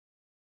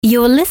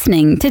You're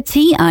listening to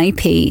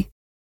TIP.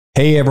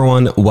 Hey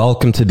everyone,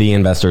 welcome to the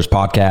Investors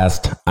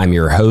Podcast. I'm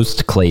your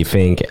host, Clay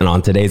Fink, and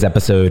on today's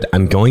episode,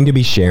 I'm going to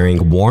be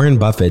sharing Warren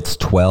Buffett's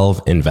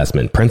 12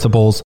 investment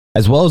principles,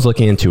 as well as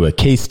looking into a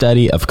case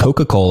study of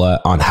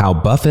Coca-Cola on how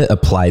Buffett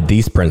applied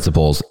these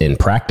principles in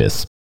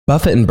practice.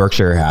 Buffett and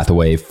Berkshire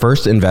Hathaway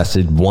first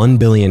invested $1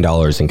 billion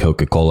in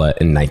Coca-Cola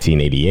in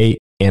 1988,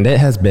 and it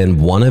has been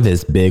one of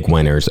his big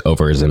winners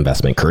over his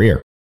investment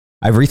career.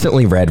 I've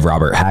recently read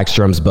Robert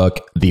Hagstrom's book,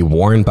 The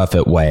Warren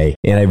Buffett Way,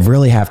 and I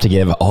really have to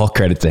give all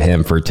credit to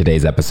him for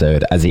today's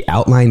episode as he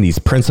outlined these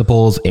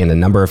principles and a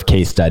number of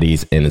case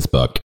studies in his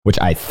book, which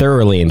I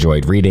thoroughly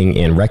enjoyed reading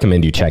and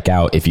recommend you check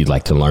out if you'd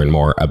like to learn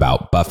more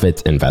about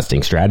Buffett's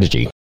investing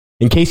strategy.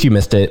 In case you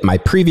missed it, my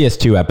previous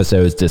two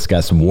episodes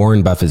discuss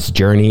Warren Buffett's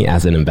journey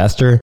as an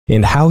investor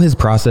and how his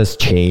process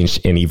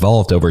changed and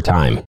evolved over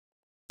time.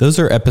 Those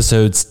are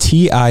episodes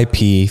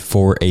TIP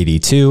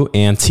 482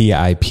 and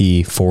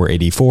TIP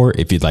 484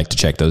 if you'd like to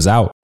check those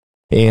out.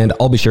 And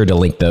I'll be sure to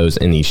link those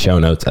in the show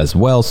notes as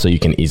well so you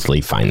can easily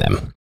find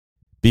them.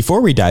 Before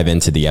we dive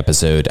into the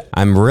episode,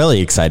 I'm really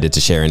excited to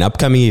share an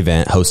upcoming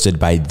event hosted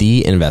by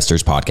the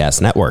Investors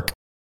Podcast Network.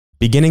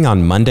 Beginning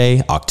on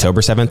Monday, October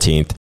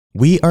 17th,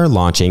 we are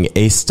launching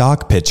a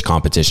stock pitch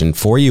competition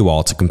for you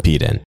all to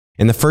compete in.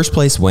 And the first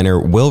place winner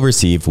will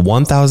receive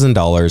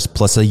 $1,000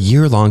 plus a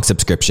year-long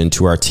subscription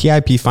to our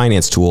TIP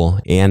finance tool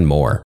and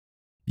more.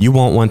 You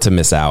won't want to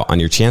miss out on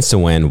your chance to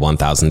win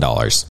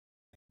 $1,000.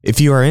 If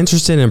you are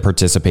interested in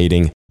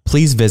participating,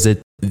 please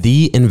visit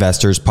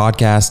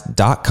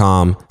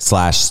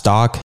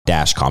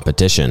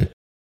theinvestorspodcast.com/stock-competition.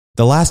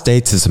 The last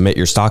day to submit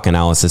your stock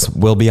analysis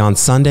will be on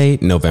Sunday,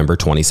 November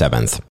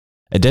 27th.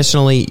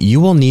 Additionally, you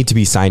will need to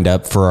be signed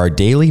up for our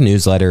daily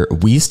newsletter,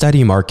 We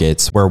Study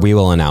Markets, where we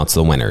will announce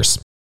the winners.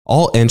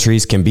 All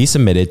entries can be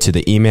submitted to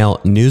the email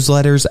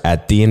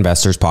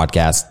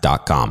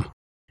newsletters@theinvestorspodcast.com.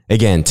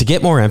 Again, to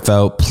get more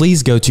info,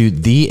 please go to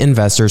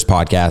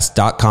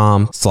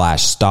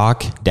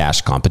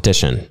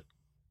theinvestorspodcast.com/stock-competition.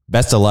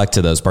 Best of luck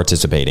to those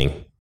participating.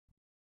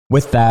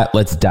 With that,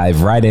 let's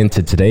dive right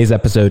into today's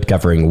episode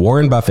covering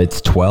Warren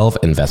Buffett's 12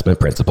 investment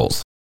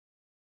principles.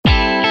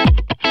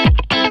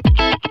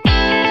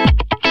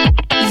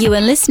 You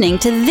are listening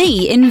to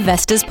The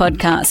Investors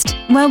Podcast,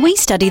 where we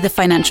study the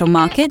financial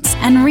markets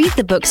and read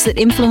the books that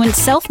influence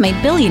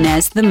self-made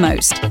billionaires the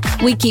most.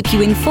 We keep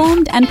you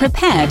informed and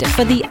prepared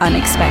for the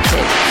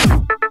unexpected.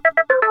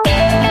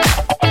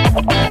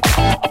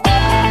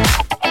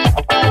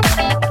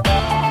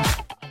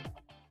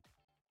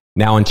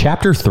 Now, in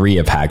Chapter 3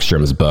 of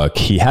Hagstrom's book,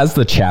 he has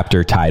the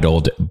chapter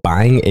titled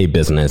Buying a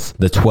Business,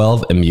 the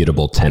 12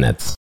 Immutable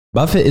Tenets.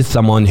 Buffett is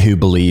someone who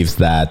believes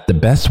that the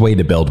best way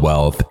to build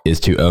wealth is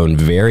to own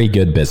very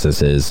good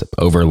businesses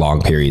over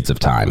long periods of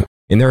time.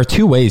 And there are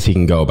two ways he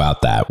can go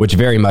about that, which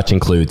very much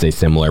includes a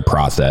similar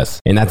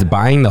process, and that's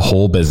buying the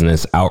whole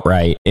business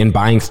outright and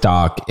buying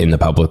stock in the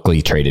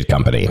publicly traded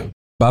company.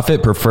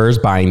 Buffett prefers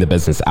buying the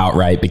business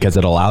outright because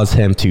it allows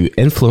him to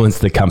influence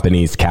the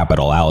company's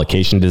capital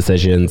allocation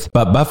decisions,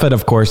 but Buffett,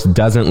 of course,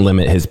 doesn't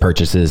limit his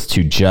purchases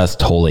to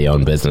just wholly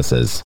owned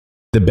businesses.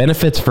 The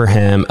benefits for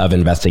him of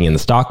investing in the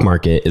stock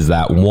market is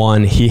that,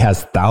 one, he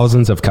has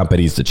thousands of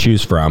companies to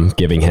choose from,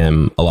 giving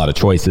him a lot of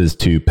choices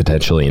to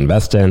potentially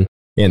invest in.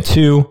 And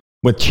two,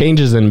 with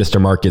changes in Mr.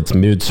 Market's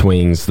mood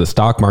swings, the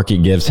stock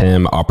market gives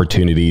him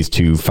opportunities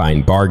to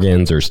find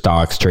bargains or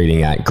stocks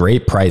trading at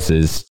great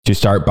prices to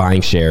start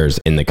buying shares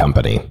in the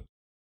company.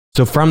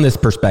 So from this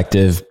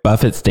perspective,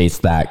 Buffett states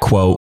that,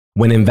 quote,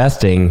 "When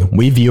investing,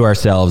 we view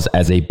ourselves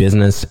as a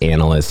business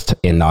analyst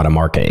and not a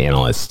market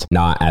analyst,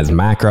 not as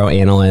macro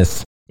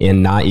analysts,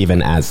 and not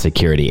even as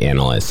security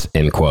analysts,"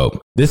 end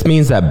quote. This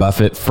means that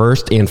Buffett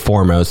first and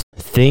foremost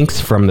thinks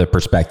from the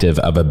perspective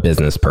of a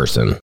business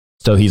person.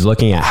 So he's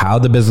looking at how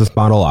the business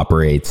model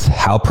operates,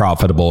 how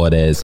profitable it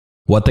is,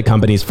 what the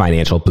company's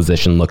financial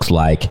position looks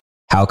like,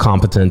 how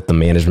competent the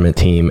management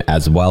team,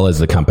 as well as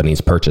the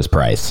company's purchase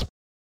price.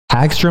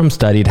 Hagstrom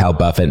studied how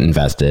Buffett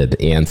invested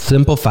and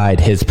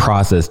simplified his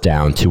process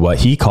down to what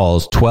he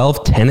calls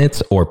 12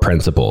 tenets or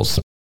principles.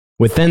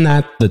 Within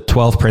that, the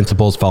 12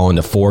 principles fall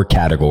into four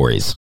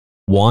categories.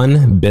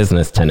 One,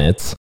 business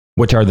tenets,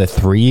 which are the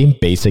three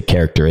basic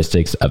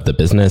characteristics of the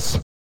business.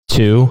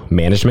 Two,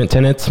 management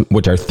tenets,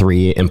 which are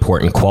three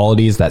important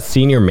qualities that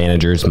senior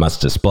managers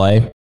must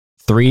display.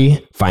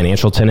 Three,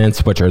 financial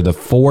tenets, which are the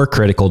four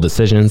critical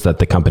decisions that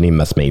the company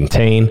must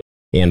maintain.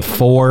 And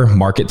four,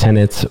 market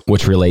tenets,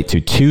 which relate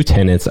to two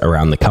tenets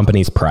around the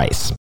company's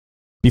price.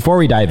 Before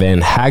we dive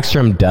in,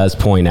 Hagstrom does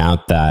point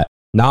out that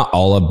not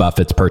all of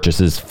Buffett's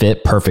purchases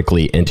fit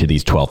perfectly into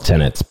these 12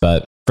 tenets,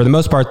 but for the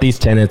most part, these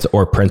tenets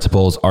or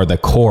principles are the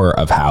core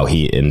of how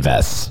he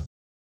invests.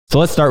 So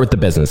let's start with the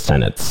business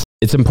tenets.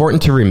 It's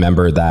important to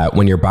remember that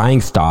when you're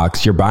buying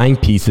stocks, you're buying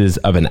pieces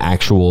of an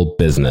actual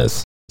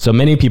business. So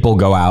many people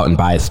go out and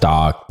buy a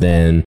stock,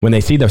 then when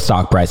they see the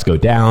stock price go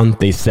down,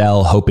 they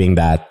sell hoping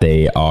that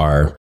they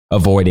are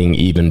avoiding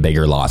even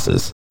bigger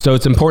losses. So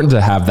it's important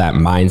to have that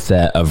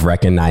mindset of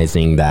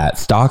recognizing that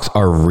stocks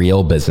are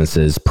real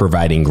businesses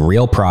providing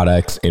real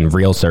products and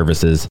real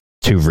services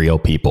to real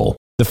people.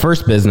 The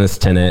first business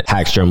tenet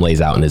Hagstrom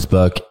lays out in his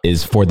book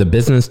is for the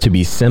business to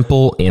be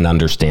simple and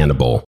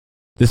understandable.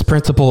 This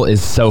principle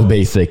is so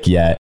basic,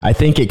 yet I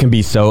think it can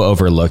be so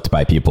overlooked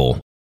by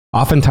people.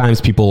 Oftentimes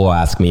people will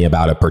ask me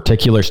about a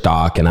particular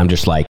stock and I'm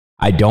just like,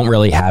 I don't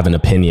really have an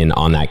opinion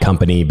on that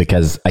company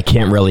because I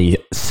can't really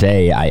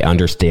say I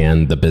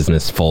understand the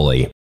business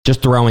fully.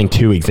 Just throwing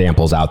two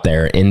examples out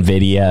there,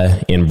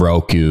 Nvidia and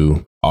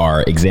Roku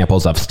are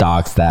examples of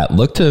stocks that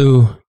look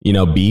to,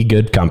 be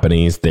good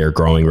companies. They're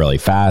growing really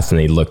fast and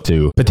they look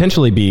to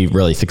potentially be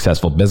really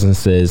successful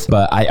businesses.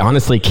 But I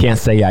honestly can't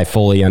say I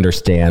fully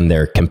understand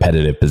their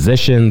competitive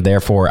position.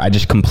 Therefore, I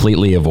just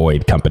completely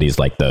avoid companies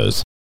like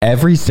those.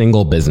 Every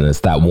single business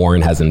that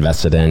Warren has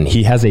invested in,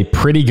 he has a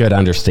pretty good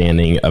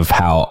understanding of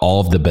how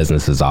all of the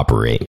businesses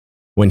operate.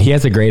 When he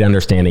has a great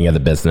understanding of the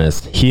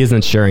business, he is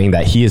ensuring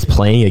that he is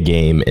playing a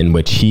game in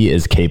which he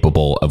is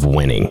capable of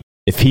winning.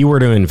 If he were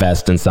to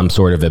invest in some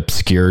sort of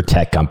obscure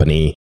tech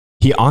company,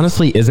 he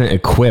honestly isn't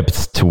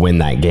equipped to win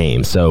that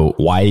game. So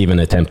why even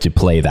attempt to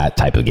play that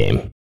type of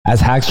game?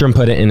 As Hagstrom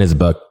put it in his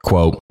book,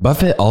 quote,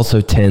 Buffett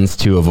also tends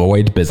to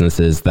avoid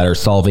businesses that are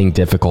solving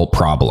difficult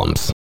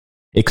problems.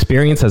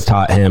 Experience has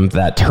taught him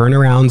that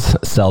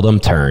turnarounds seldom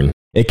turn.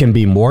 It can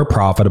be more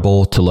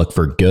profitable to look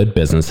for good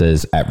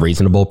businesses at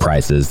reasonable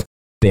prices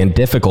than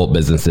difficult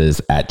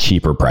businesses at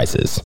cheaper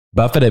prices.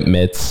 Buffett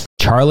admits,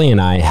 Charlie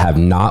and I have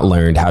not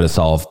learned how to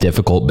solve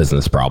difficult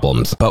business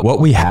problems, but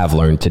what we have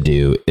learned to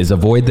do is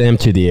avoid them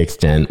to the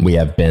extent we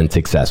have been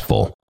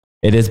successful.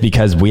 It is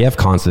because we have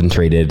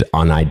concentrated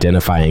on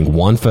identifying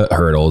 1-foot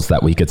hurdles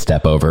that we could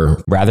step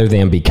over, rather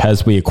than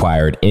because we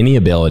acquired any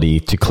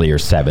ability to clear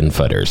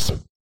 7-footers.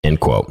 End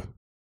quote.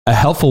 A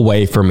helpful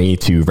way for me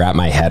to wrap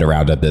my head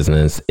around a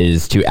business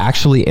is to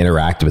actually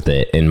interact with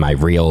it in my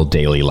real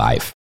daily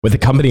life. With a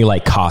company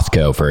like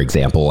Costco, for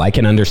example, I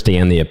can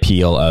understand the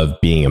appeal of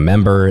being a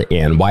member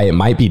and why it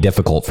might be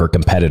difficult for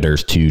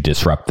competitors to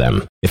disrupt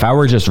them. If I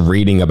were just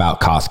reading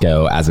about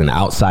Costco as an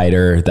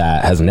outsider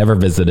that has never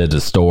visited a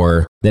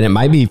store, then it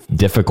might be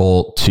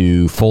difficult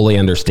to fully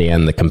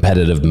understand the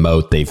competitive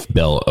moat they've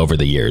built over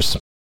the years.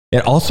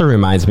 It also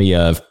reminds me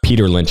of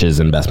Peter Lynch's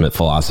investment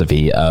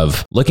philosophy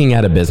of looking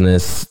at a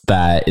business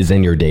that is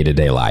in your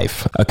day-to-day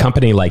life. A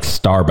company like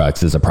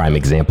Starbucks is a prime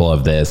example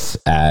of this,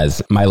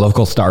 as my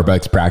local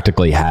Starbucks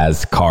practically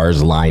has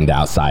cars lined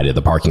outside of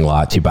the parking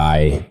lot to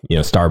buy,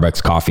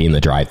 Starbucks coffee in the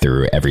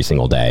drive-thru every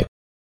single day.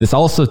 This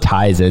also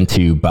ties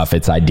into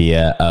Buffett's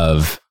idea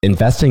of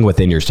investing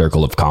within your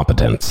circle of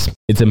competence.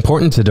 It's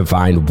important to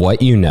define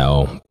what you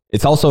know.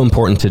 It's also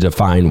important to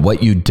define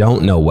what you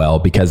don't know well,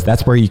 because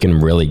that's where you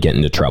can really get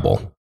into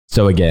trouble.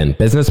 So again,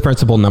 business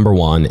principle number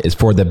 1 is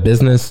for the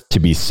business to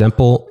be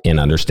simple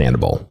and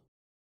understandable.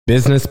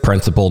 Business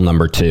principle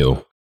number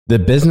 2, the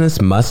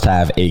business must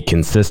have a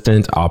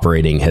consistent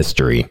operating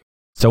history.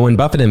 So when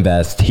Buffett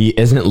invests, he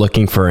isn't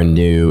looking for a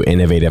new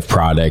innovative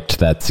product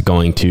that's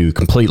going to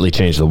completely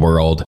change the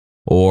world,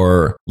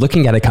 or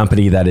looking at a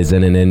company that is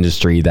in an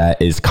industry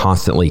that is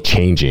constantly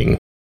changing.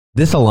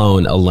 This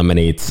alone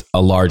eliminates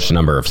a large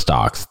number of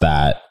stocks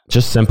that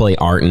just simply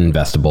aren't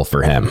investable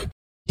for him.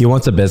 He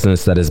wants a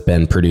business that has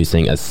been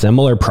producing a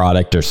similar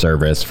product or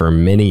service for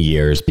many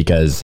years,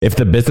 because if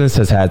the business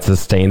has had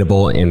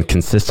sustainable and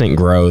consistent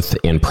growth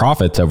and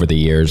profits over the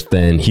years,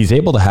 then he's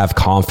able to have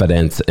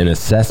confidence in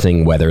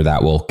assessing whether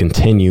that will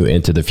continue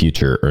into the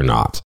future or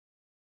not.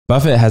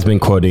 Buffett has been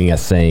quoting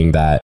as saying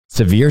that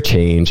severe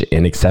change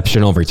and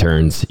exceptional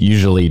returns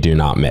usually do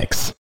not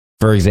mix.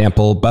 For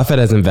example, Buffett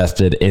has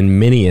invested in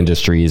many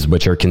industries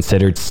which are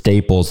considered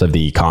staples of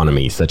the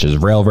economy, such as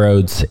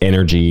railroads,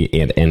 energy,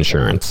 and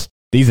insurance.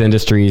 These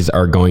industries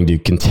are going to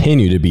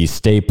continue to be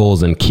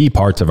staples and key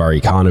parts of our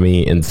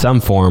economy in some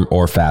form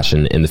or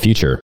fashion in the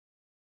future.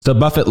 So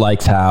Buffett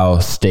likes how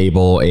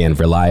stable and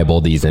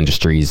reliable these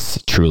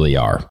industries truly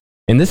are.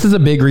 And this is a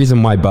big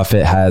reason why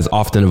Buffett has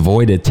often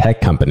avoided tech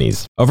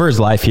companies. Over his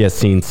life, he has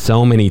seen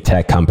so many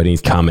tech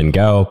companies come and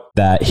go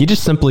that he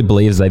just simply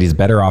believes that he's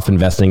better off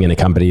investing in a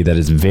company that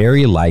is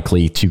very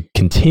likely to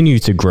continue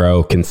to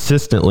grow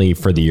consistently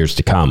for the years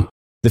to come.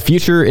 The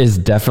future is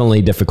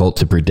definitely difficult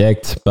to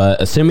predict, but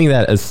assuming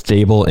that a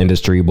stable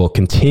industry will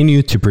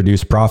continue to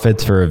produce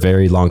profits for a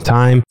very long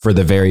time for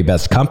the very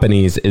best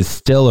companies is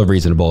still a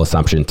reasonable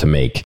assumption to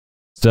make.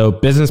 So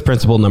business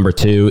principle number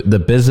 2, the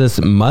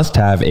business must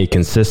have a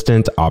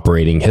consistent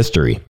operating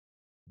history.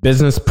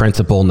 Business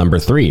principle number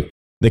 3,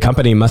 the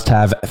company must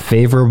have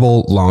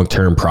favorable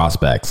long-term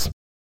prospects.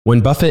 When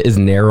Buffett is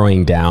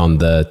narrowing down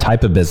the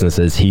type of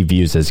businesses he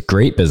views as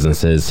great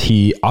businesses,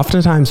 he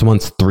oftentimes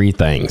wants 3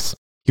 things.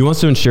 He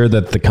wants to ensure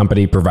that the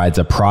company provides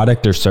a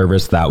product or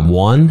service that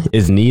 1,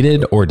 is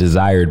needed or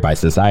desired by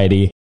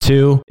society,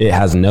 2, it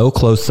has no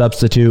close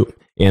substitute,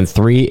 and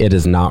 3, it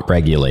is not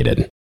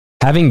regulated.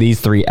 Having these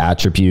 3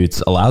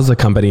 attributes allows a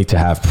company to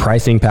have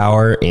pricing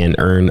power and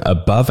earn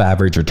above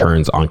average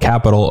returns on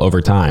capital over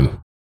time.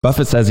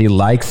 Buffett says he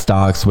likes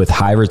stocks with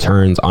high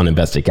returns on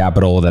invested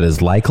capital that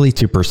is likely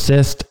to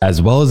persist,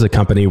 as well as a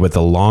company with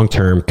a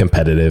long-term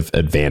competitive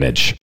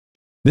advantage.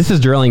 This is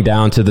drilling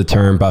down to the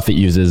term Buffett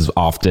uses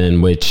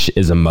often, which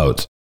is a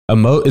moat. A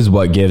moat is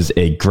what gives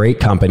a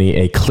great company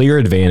a clear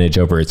advantage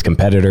over its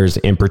competitors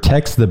and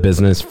protects the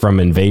business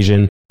from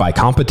invasion by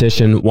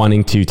competition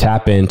wanting to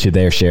tap into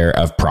their share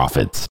of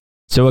profits.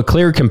 So a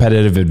clear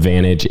competitive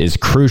advantage is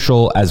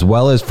crucial, as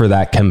well as for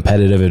that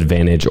competitive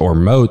advantage or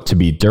moat to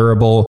be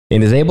durable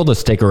and is able to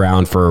stick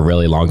around for a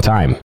really long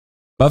time.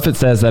 Buffett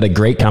says that a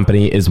great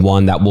company is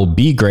one that will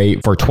be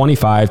great for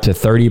 25 to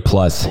 30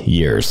 plus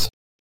years.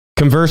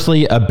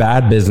 Conversely, a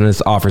bad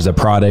business offers a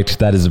product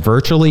that is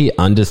virtually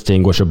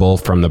undistinguishable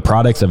from the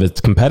products of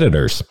its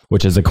competitors,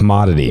 which is a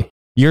commodity.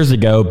 Years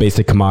ago,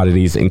 basic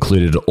commodities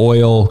included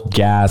oil,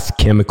 gas,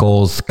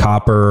 chemicals,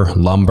 copper,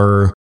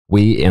 lumber,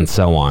 wheat, and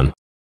so on.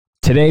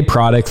 Today,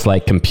 products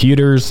like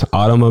computers,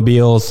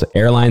 automobiles,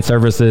 airline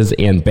services,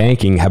 and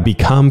banking have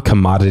become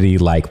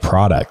commodity-like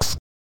products.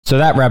 So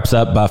that wraps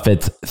up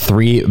Buffett's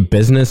 3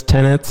 business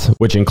tenets,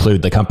 which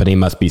include the company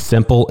must be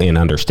simple and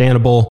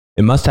understandable,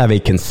 it must have a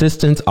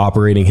consistent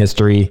operating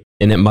history,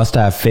 and it must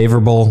have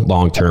favorable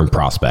long-term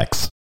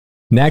prospects.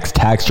 Next,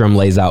 Hagstrom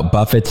lays out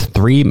Buffett's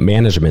 3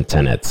 management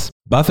tenets.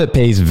 Buffett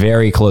pays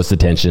very close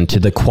attention to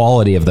the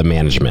quality of the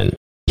management.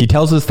 He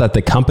tells us that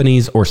the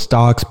companies or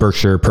stocks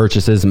Berkshire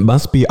purchases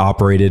must be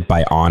operated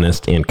by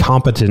honest and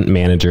competent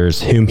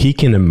managers whom he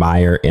can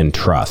admire and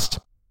trust.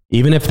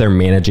 Even if they're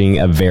managing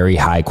a very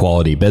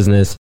high-quality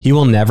business, he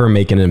will never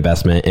make an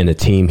investment in a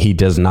team he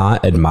does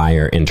not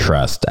admire and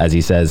trust. As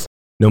he says,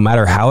 no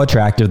matter how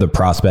attractive the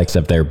prospects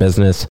of their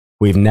business,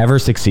 we've never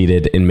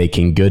succeeded in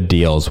making good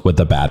deals with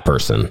a bad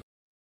person.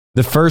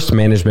 The first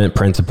management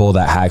principle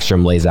that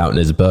Hagstrom lays out in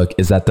his book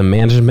is that the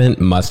management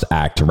must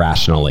act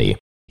rationally.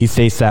 He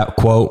states that,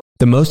 quote,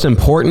 the most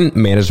important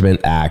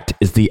management act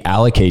is the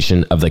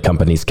allocation of the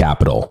company's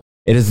capital.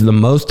 It is the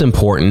most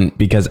important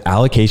because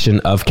allocation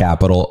of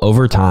capital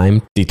over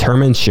time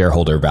determines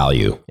shareholder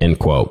value, end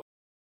quote.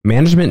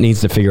 Management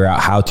needs to figure out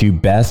how to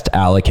best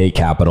allocate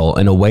capital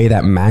in a way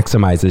that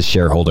maximizes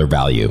shareholder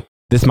value.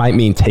 This might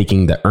mean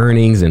taking the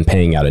earnings and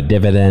paying out a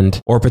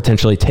dividend, or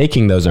potentially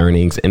taking those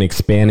earnings and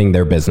expanding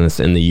their business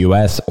in the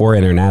US or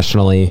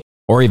internationally,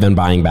 or even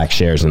buying back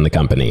shares in the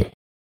company.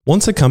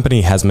 Once a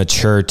company has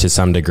matured to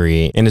some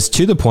degree and is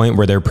to the point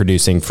where they're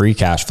producing free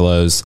cash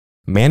flows,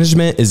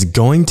 management is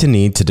going to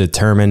need to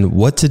determine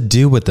what to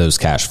do with those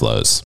cash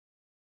flows.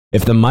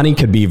 If the money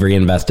could be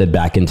reinvested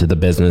back into the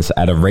business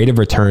at a rate of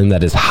return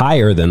that is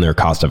higher than their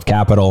cost of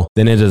capital,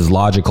 then it is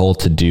logical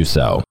to do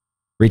so.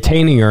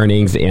 Retaining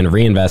earnings and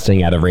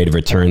reinvesting at a rate of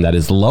return that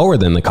is lower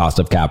than the cost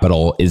of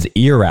capital is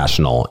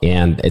irrational,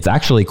 and it's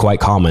actually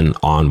quite common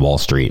on Wall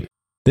Street.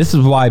 This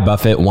is why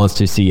Buffett wants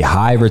to see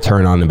high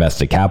return on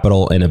invested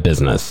capital in a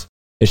business.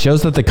 It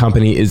shows that the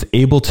company is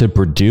able to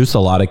produce a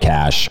lot of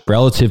cash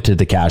relative to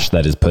the cash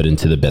that is put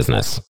into the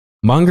business.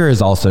 Munger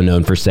is also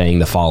known for saying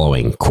the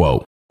following,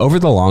 quote, over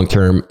the long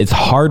term, it's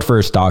hard for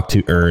a stock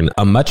to earn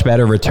a much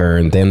better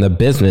return than the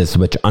business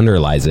which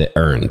underlies it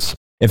earns.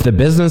 If the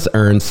business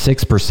earns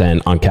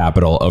 6% on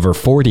capital over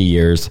 40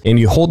 years and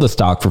you hold the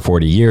stock for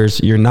 40 years,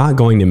 you're not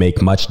going to make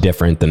much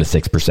different than a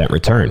 6%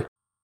 return,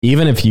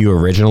 even if you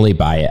originally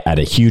buy it at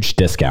a huge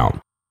discount.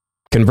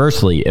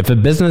 Conversely, if a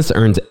business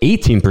earns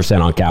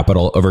 18% on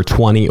capital over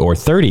 20 or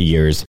 30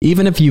 years,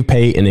 even if you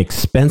pay an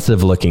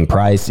expensive looking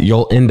price,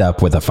 you'll end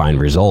up with a fine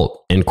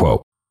result, end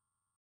quote.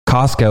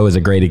 Costco is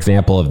a great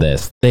example of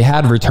this. They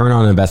had return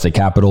on invested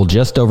capital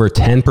just over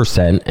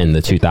 10% in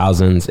the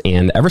 2000s,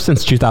 and ever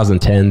since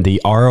 2010,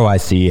 the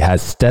ROIC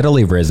has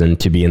steadily risen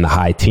to be in the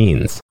high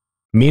teens.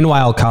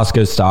 Meanwhile,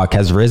 Costco's stock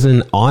has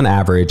risen on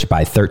average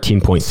by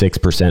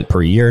 13.6%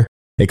 per year,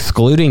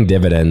 excluding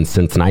dividends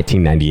since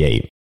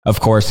 1998.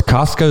 Of course,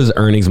 Costco's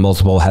earnings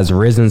multiple has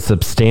risen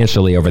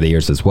substantially over the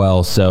years as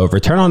well, so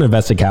return on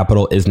invested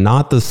capital is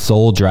not the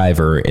sole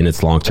driver in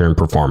its long-term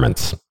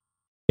performance.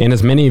 And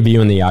as many of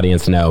you in the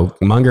audience know,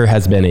 Munger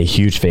has been a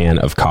huge fan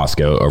of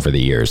Costco over the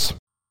years.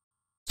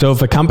 So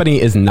if a company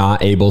is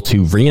not able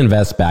to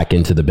reinvest back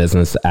into the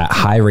business at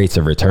high rates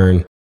of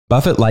return,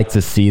 Buffett likes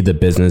to see the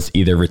business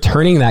either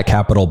returning that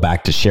capital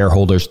back to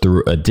shareholders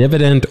through a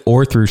dividend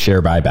or through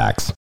share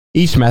buybacks.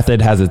 Each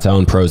method has its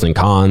own pros and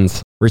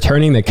cons.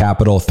 Returning the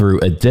capital through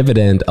a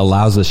dividend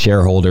allows the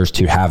shareholders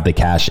to have the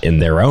cash in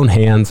their own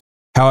hands.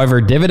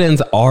 However,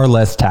 dividends are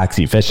less tax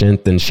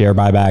efficient than share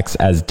buybacks,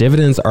 as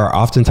dividends are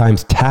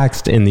oftentimes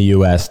taxed in the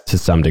US to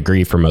some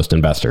degree for most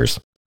investors.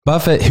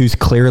 Buffett, who's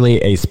clearly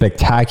a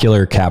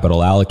spectacular capital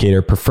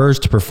allocator, prefers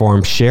to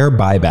perform share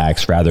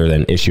buybacks rather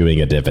than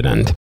issuing a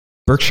dividend.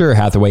 Berkshire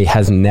Hathaway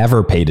has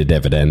never paid a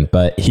dividend,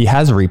 but he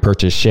has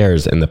repurchased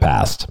shares in the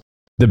past.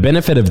 The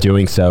benefit of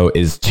doing so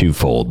is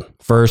twofold.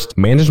 First,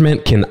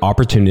 management can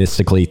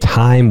opportunistically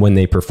time when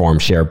they perform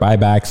share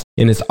buybacks,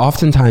 and it's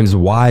oftentimes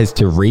wise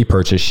to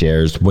repurchase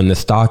shares when the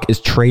stock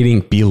is trading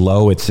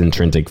below its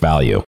intrinsic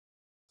value.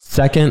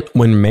 Second,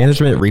 when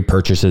management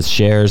repurchases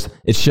shares,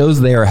 it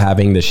shows they are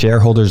having the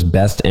shareholders'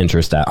 best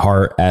interest at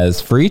heart, as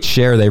for each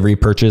share they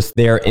repurchase,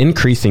 they are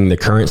increasing the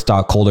current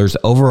stockholders'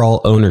 overall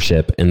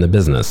ownership in the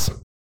business.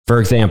 For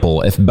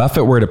example, if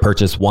Buffett were to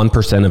purchase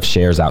 1% of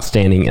shares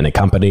outstanding in a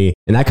company,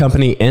 and that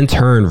company in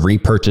turn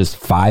repurchased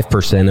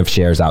 5% of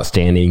shares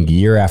outstanding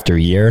year after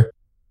year,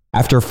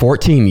 after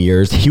 14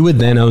 years, he would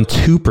then own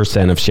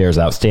 2% of shares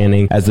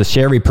outstanding, as the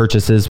share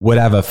repurchases would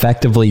have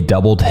effectively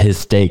doubled his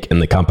stake in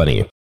the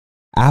company.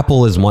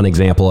 Apple is one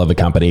example of a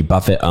company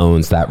Buffett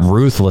owns that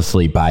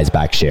ruthlessly buys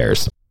back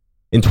shares.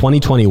 In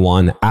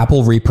 2021,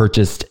 Apple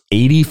repurchased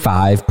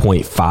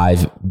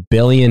 $85.5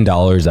 billion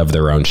of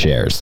their own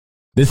shares.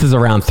 This is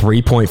around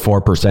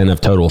 3.4%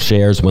 of total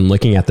shares when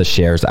looking at the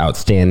shares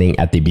outstanding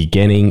at the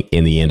beginning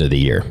and the end of the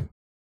year.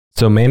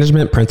 So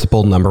management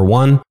principle number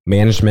 1,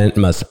 management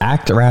must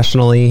act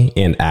rationally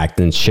and act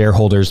in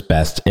shareholders'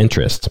 best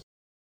interest.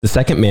 The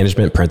second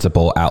management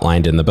principle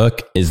outlined in the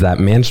book is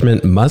that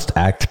management must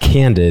act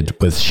candid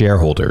with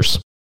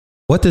shareholders.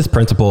 What this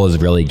principle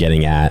is really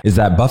getting at is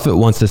that Buffett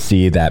wants to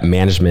see that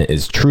management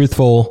is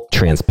truthful,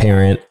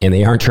 transparent, and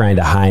they aren't trying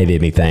to hide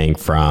anything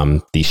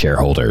from the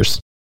shareholders.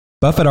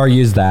 Buffett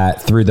argues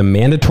that through the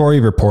mandatory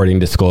reporting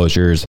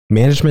disclosures,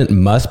 management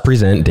must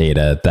present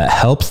data that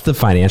helps the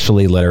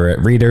financially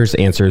literate readers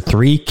answer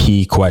 3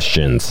 key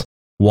questions.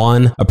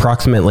 1,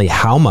 approximately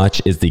how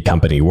much is the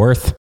company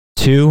worth?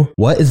 2,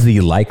 what is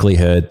the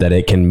likelihood that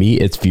it can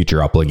meet its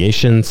future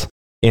obligations?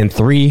 And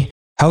 3,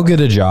 how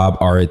good a job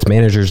are its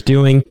managers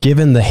doing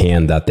given the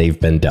hand that they've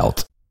been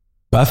dealt?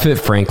 Buffett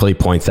frankly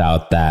points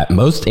out that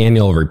most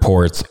annual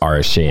reports are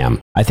a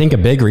sham. I think a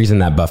big reason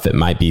that Buffett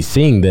might be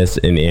seeing this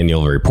in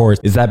annual reports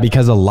is that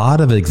because a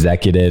lot of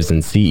executives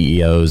and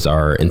CEOs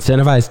are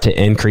incentivized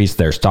to increase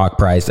their stock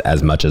price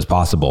as much as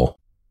possible.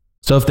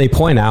 So if they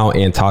point out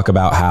and talk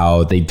about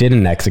how they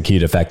didn't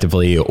execute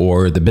effectively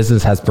or the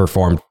business has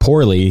performed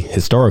poorly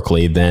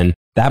historically, then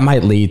that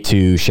might lead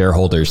to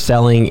shareholders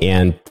selling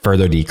and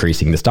further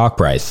decreasing the stock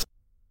price.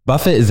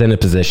 Buffett is in a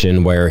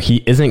position where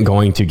he isn't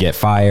going to get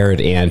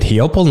fired, and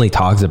he openly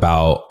talks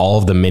about all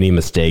of the many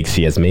mistakes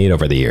he has made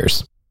over the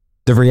years.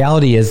 The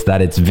reality is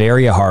that it's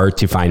very hard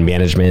to find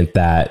management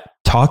that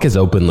talk as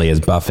openly as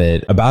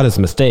Buffett about his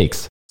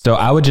mistakes. So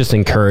I would just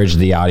encourage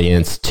the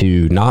audience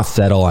to not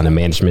settle on a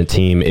management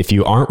team if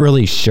you aren't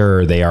really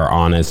sure they are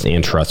honest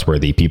and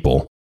trustworthy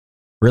people.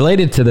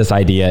 Related to this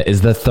idea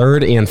is the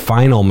third and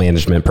final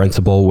management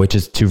principle, which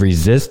is to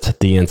resist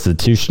the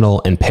institutional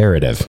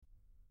imperative.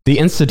 The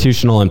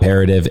institutional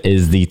imperative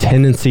is the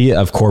tendency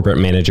of corporate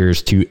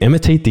managers to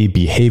imitate the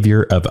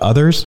behavior of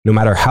others, no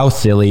matter how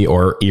silly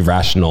or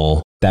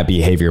irrational that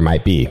behavior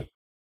might be.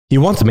 He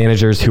wants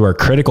managers who are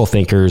critical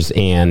thinkers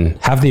and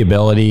have the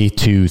ability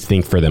to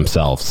think for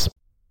themselves.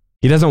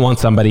 He doesn't want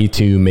somebody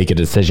to make a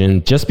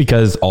decision just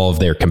because all of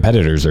their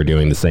competitors are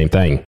doing the same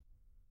thing.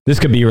 This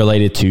could be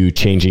related to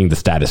changing the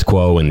status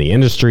quo in the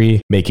industry,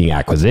 making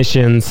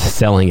acquisitions,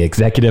 selling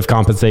executive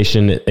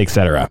compensation,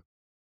 etc.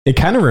 It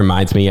kind of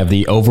reminds me of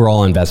the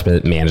overall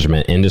investment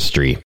management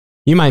industry.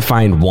 You might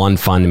find one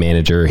fund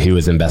manager who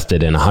is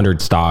invested in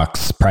 100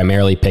 stocks,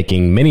 primarily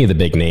picking many of the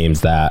big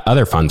names that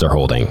other funds are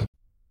holding.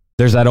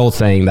 There's that old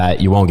saying that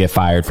you won't get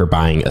fired for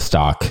buying a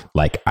stock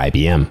like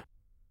IBM.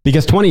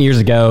 Because 20 years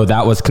ago,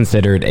 that was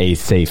considered a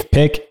safe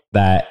pick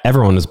that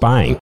everyone was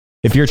buying.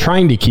 If you're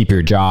trying to keep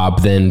your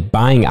job, then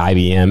buying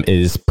IBM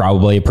is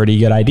probably a pretty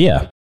good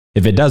idea.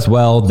 If it does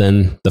well,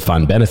 then the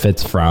fund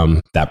benefits from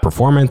that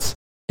performance.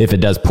 If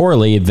it does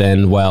poorly,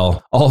 then,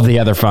 well, all of the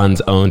other funds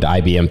owned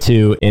IBM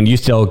too, and you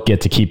still get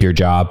to keep your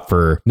job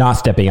for not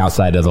stepping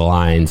outside of the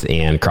lines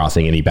and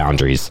crossing any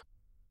boundaries.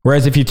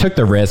 Whereas if you took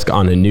the risk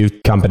on a new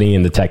company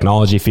in the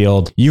technology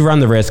field, you run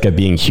the risk of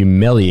being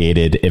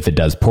humiliated if it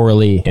does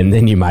poorly, and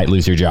then you might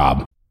lose your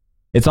job.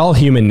 It's all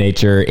human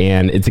nature,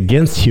 and it's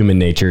against human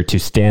nature to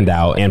stand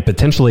out and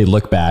potentially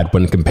look bad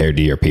when compared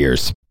to your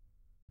peers.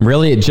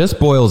 Really, it just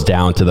boils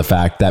down to the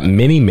fact that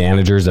many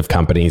managers of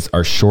companies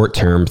are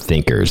short-term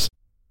thinkers,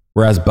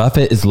 whereas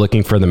Buffett is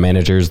looking for the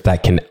managers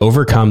that can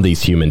overcome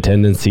these human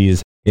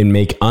tendencies and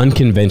make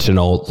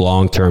unconventional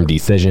long-term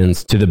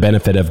decisions to the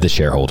benefit of the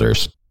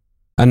shareholders.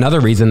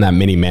 Another reason that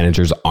many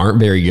managers aren't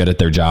very good at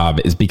their job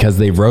is because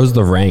they rose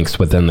the ranks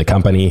within the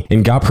company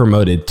and got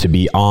promoted to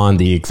be on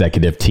the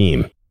executive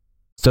team.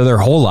 So their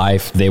whole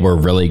life, they were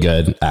really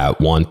good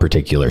at one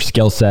particular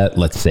skill set,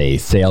 let's say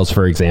sales,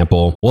 for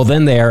example. Well,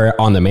 then they are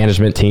on the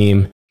management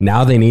team.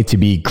 Now they need to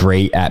be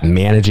great at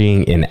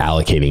managing and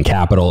allocating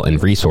capital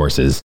and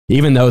resources,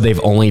 even though they've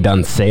only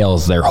done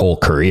sales their whole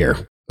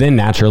career. Then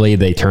naturally,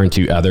 they turn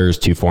to others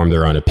to form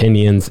their own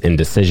opinions and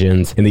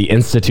decisions, and the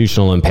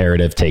institutional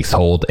imperative takes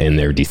hold in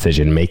their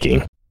decision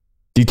making.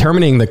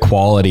 Determining the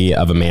quality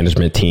of a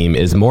management team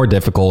is more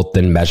difficult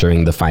than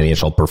measuring the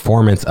financial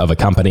performance of a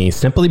company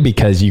simply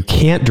because you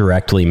can't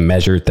directly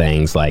measure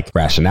things like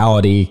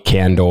rationality,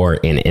 candor,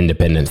 and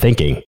independent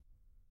thinking.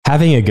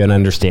 Having a good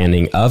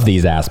understanding of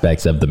these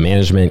aspects of the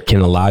management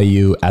can allow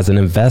you as an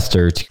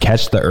investor to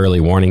catch the early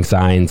warning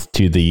signs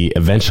to the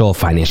eventual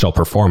financial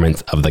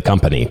performance of the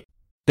company.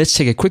 let's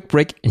take a quick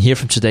break and hear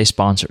from today's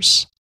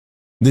sponsors.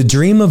 The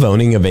dream of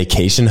owning a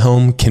vacation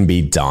home can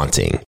be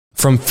daunting.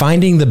 From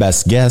finding the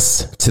best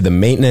guests, to the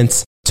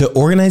maintenance, to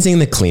organizing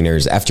the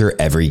cleaners after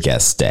every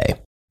guest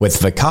stay. With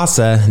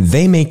Vacasa,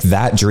 they make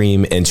that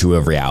dream into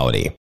a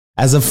reality.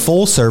 As a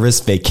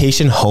full-service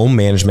vacation home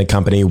management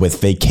company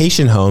with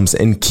vacation homes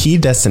in key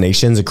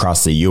destinations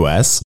across the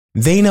US,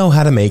 they know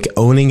how to make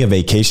owning a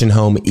vacation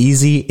home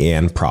easy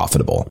and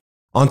profitable.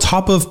 On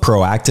top of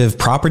proactive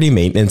property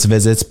maintenance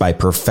visits by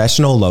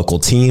professional local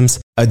teams,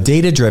 a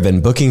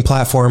data-driven booking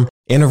platform,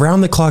 and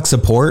around-the-clock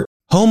support,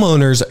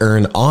 homeowners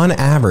earn on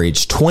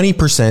average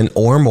 20%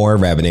 or more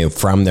revenue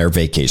from their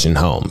vacation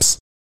homes.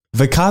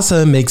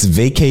 Vacasa makes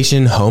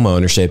vacation home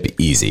ownership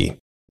easy.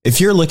 If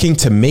you're looking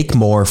to make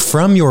more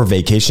from your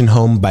vacation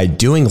home by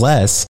doing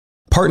less,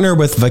 partner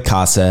with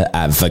Vacasa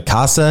at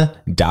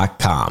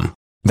vacasa.com.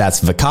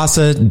 That's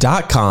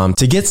vacasa.com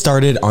to get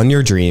started on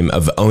your dream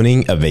of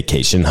owning a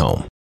vacation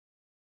home.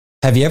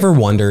 Have you ever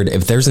wondered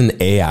if there's an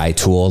AI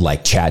tool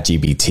like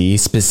ChatGPT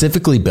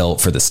specifically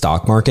built for the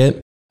stock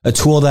market? A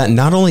tool that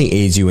not only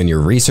aids you in your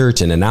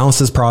research and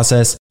analysis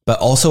process, but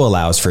also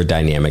allows for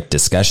dynamic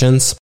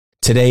discussions?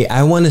 Today,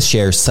 I want to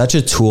share such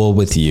a tool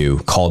with you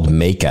called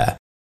Meka.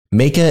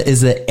 Meka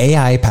is the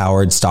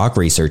AI-powered stock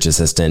research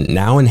assistant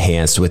now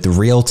enhanced with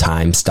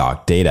real-time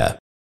stock data.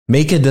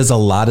 Meka does a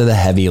lot of the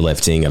heavy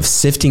lifting of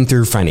sifting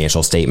through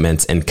financial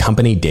statements and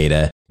company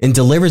data and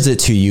delivers it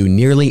to you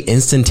nearly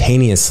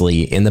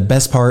instantaneously, and the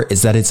best part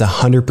is that it's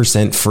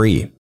 100%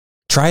 free.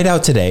 Try it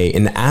out today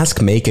and ask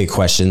Meka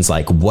questions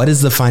like, what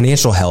is the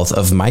financial health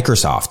of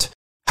Microsoft?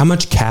 How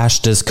much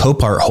cash does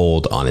Copart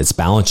hold on its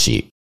balance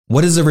sheet?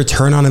 What is the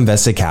return on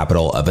invested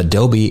capital of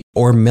Adobe,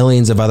 or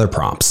millions of other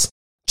prompts?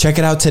 Check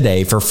it out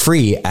today for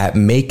free at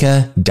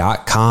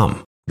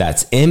Meka.com.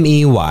 That's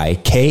MEYKA.com.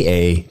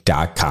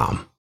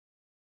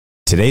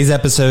 Today's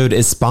episode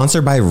is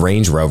sponsored by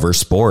Range Rover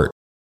Sport.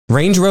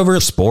 Range Rover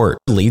Sport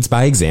leads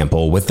by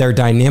example with their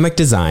dynamic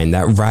design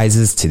that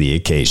rises to the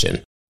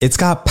occasion. It's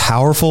got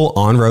powerful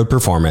on-road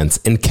performance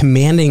and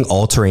commanding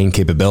all-terrain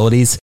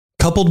capabilities,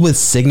 coupled with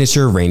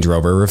signature Range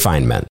Rover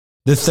refinement.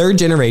 The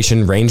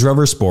third-generation Range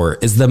Rover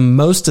Sport is the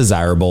most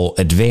desirable,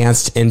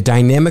 advanced, and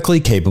dynamically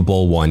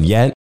capable one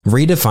yet,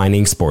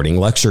 redefining sporting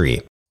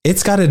luxury.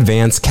 It's got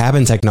advanced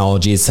cabin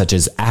technologies such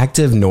as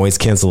active noise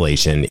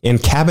cancellation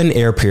and cabin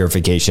air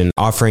purification,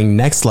 offering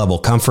next-level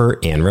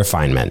comfort and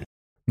refinement.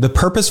 The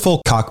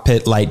purposeful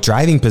cockpit light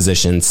driving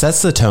position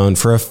sets the tone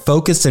for a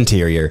focused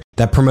interior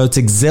that promotes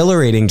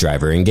exhilarating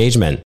driver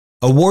engagement.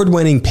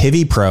 Award-winning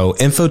Pivi Pro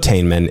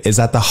infotainment is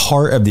at the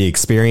heart of the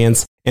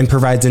experience and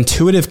provides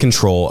intuitive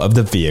control of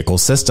the vehicle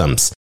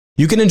systems.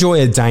 You can enjoy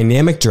a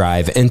dynamic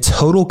drive and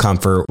total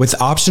comfort with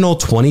optional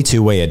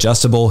 22-way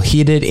adjustable,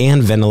 heated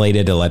and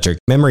ventilated electric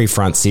memory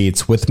front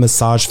seats with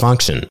massage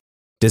function.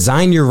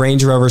 Design your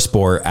Range Rover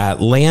Sport at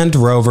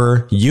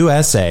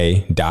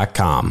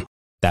LandRoverUSA.com.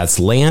 That's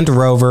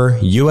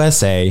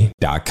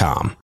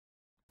LandRoverUSA.com.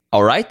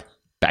 All right,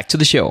 back to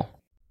the show.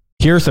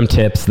 Here are some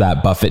tips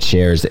that Buffett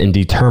shares in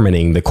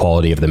determining the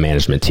quality of the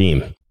management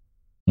team.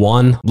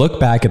 1. Look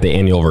back at the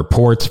annual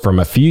reports from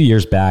a few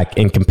years back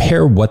and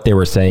compare what they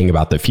were saying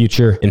about the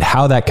future and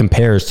how that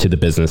compares to the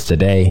business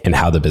today and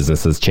how the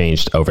business has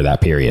changed over that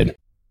period.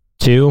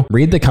 2.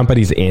 Read the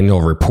company's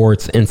annual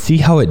reports and see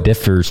how it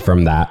differs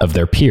from that of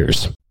their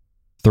peers.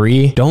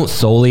 3. Don't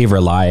solely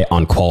rely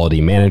on quality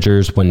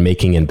managers when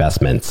making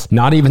investments.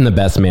 Not even the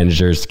best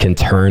managers can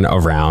turn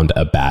around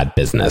a bad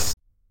business.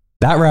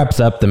 That wraps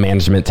up the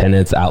management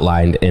tenets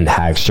outlined in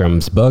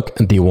Hagstrom's book,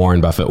 The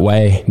Warren Buffett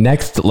Way.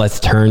 Next, let's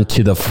turn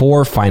to the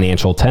 4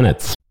 financial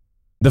tenets.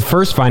 The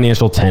first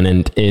financial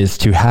tenet is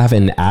to have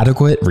an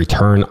adequate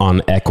return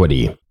on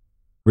equity.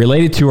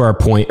 Related to our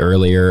point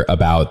earlier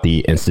about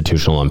the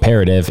institutional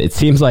imperative, it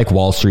seems like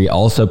Wall Street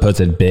also puts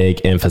a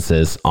big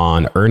emphasis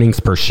on earnings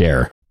per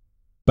share.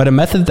 But a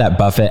method that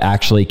Buffett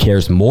actually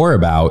cares more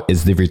about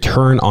is the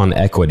return on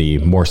equity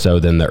more so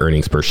than the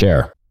earnings per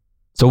share.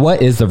 So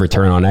what is the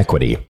return on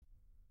equity?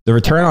 The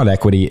return on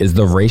equity is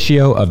the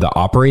ratio of the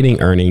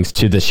operating earnings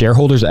to the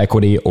shareholders'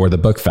 equity or the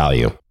book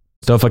value.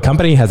 So if a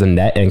company has a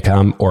net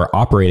income or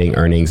operating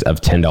earnings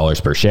of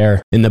 $10 per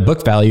share and the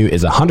book value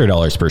is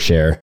 $100 per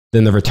share,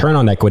 then the return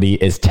on equity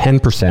is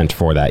 10%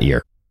 for that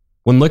year.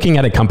 When looking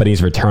at a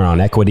company's return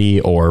on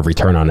equity or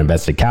return on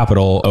invested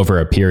capital over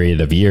a period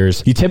of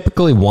years, you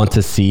typically want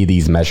to see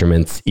these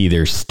measurements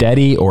either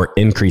steady or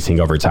increasing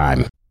over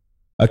time.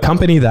 A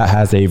company that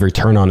has a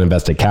return on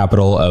invested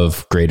capital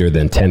of greater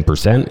than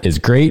 10% is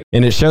great,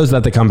 and it shows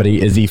that the company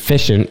is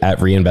efficient at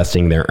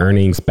reinvesting their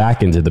earnings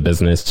back into the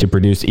business to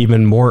produce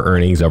even more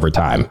earnings over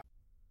time.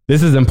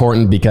 This is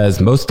important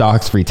because most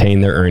stocks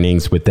retain their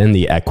earnings within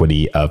the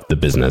equity of the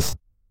business.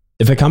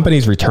 If a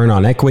company's return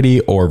on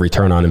equity or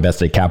return on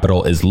invested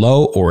capital is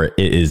low or it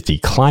is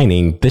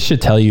declining, this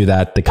should tell you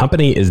that the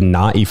company is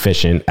not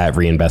efficient at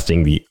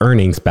reinvesting the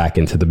earnings back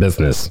into the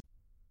business.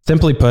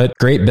 Simply put,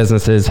 great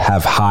businesses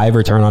have high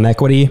return on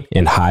equity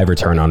and high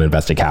return on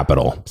invested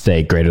capital,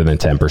 say greater than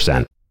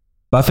 10%.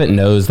 Buffett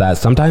knows that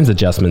sometimes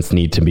adjustments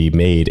need to be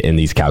made in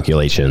these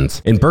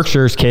calculations. In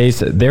Berkshire's case,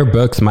 their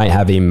books might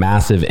have a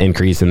massive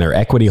increase in their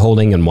equity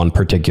holding in one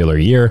particular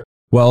year.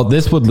 Well,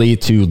 this would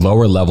lead to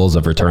lower levels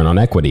of return on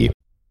equity.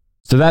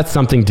 So that's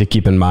something to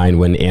keep in mind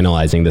when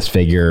analyzing this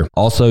figure.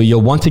 Also,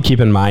 you'll want to keep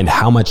in mind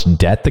how much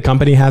debt the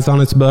company has on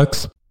its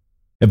books.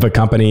 If a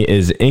company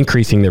is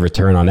increasing their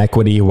return on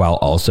equity while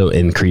also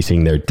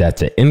increasing their debt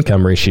to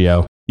income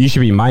ratio, you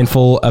should be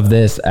mindful of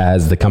this,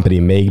 as the company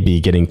may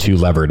be getting too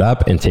levered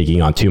up and taking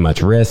on too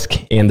much risk,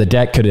 and the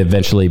debt could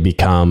eventually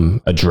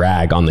become a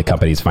drag on the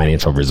company's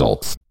financial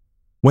results.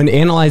 When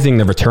analyzing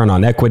the return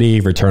on equity,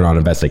 return on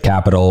invested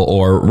capital,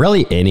 or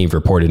really any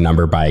reported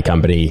number by a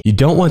company, you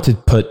don't want to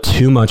put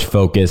too much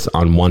focus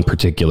on one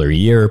particular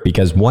year,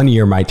 because one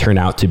year might turn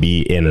out to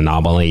be an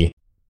anomaly.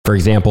 For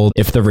example,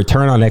 if the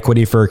return on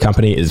equity for a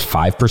company is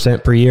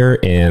 5% per year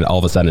and all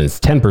of a sudden it's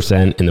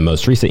 10% in the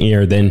most recent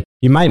year, then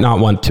you might not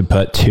want to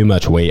put too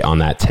much weight on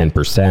that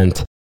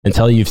 10%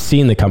 until you've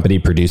seen the company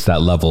produce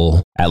that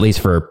level, at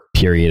least for a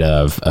period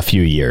of a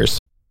few years.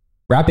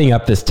 Wrapping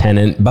up this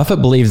tenet,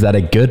 Buffett believes that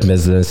a good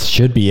business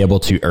should be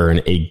able to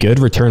earn a good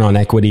return on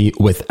equity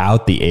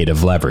without the aid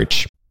of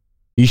leverage.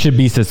 You should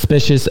be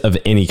suspicious of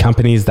any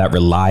companies that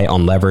rely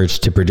on leverage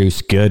to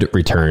produce good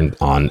return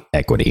on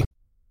equity.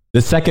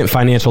 The second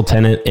financial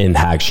tenet in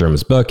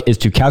Hagstrom's book is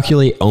to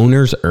calculate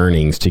owners'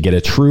 earnings to get a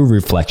true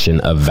reflection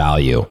of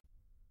value.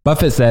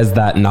 Buffett says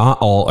that not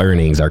all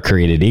earnings are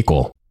created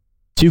equal.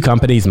 Two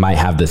companies might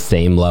have the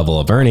same level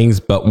of earnings,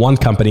 but one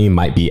company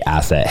might be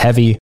asset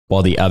heavy,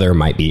 while the other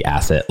might be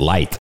asset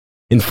light.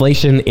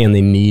 Inflation and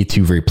the need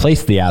to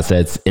replace the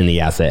assets in the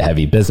asset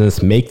heavy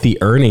business make the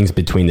earnings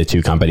between the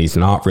two companies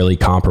not really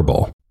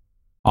comparable.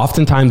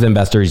 Oftentimes,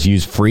 investors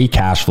use free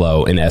cash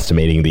flow in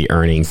estimating the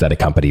earnings that a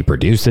company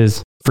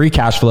produces. Free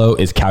cash flow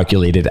is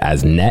calculated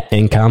as net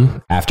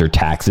income after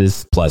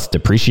taxes plus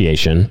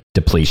depreciation,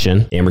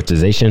 depletion,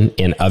 amortization,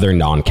 and other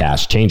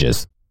non-cash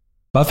changes.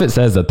 Buffett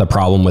says that the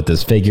problem with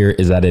this figure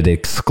is that it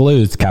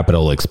excludes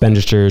capital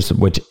expenditures,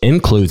 which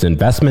includes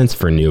investments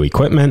for new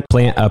equipment,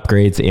 plant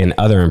upgrades, and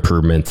other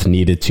improvements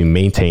needed to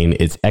maintain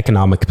its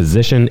economic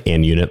position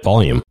and unit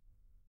volume.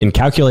 In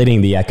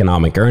calculating the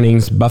economic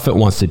earnings, Buffett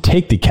wants to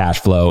take the cash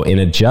flow and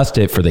adjust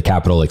it for the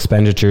capital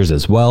expenditures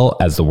as well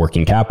as the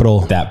working capital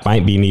that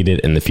might be needed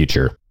in the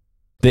future.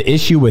 The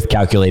issue with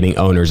calculating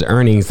owners'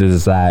 earnings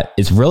is that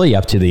it's really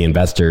up to the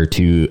investor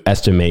to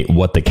estimate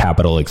what the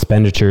capital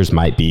expenditures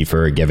might be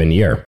for a given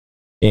year.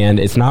 And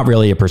it's not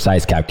really a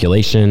precise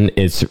calculation,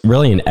 it's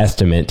really an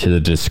estimate to the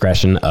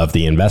discretion of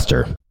the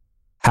investor.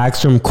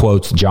 Hagstrom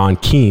quotes John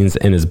Keynes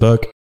in his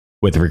book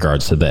with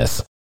regards to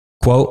this.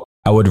 Quote,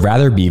 "I would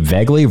rather be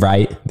vaguely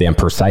right than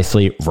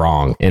precisely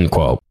wrong," end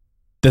quote.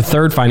 The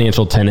third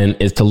financial tenet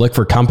is to look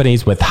for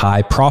companies with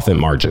high profit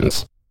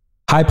margins.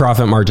 High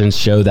profit margins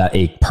show that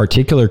a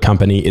particular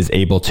company is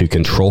able to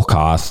control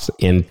costs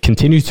and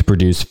continues to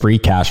produce free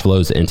cash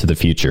flows into the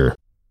future.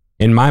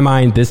 In my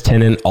mind, this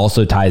tenet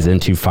also ties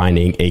into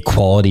finding a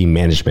quality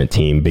management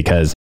team,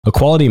 because a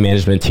quality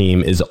management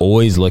team is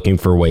always looking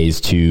for ways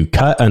to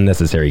cut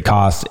unnecessary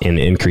costs and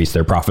increase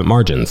their profit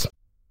margins.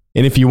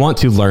 And if you want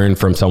to learn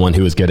from someone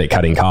who is good at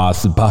cutting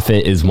costs,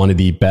 Buffett is one of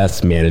the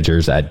best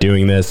managers at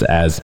doing this,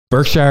 as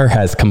Berkshire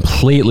has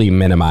completely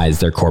minimized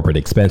their corporate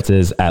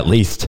expenses, at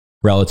least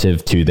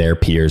relative to their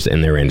peers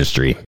in their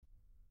industry.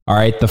 All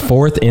right, the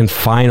fourth and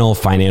final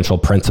financial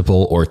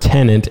principle or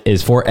tenet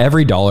is for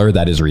every dollar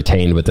that is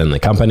retained within the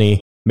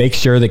company, make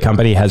sure the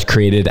company has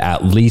created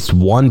at least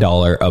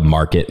 $1 of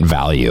market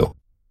value.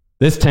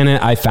 This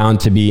tenet I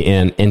found to be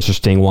an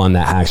interesting one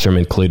that Hagstrom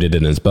included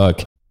in his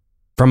book.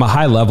 From a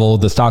high level,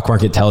 the stock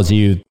market tells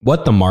you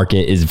what the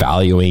market is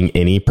valuing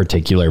any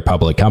particular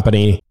public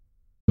company.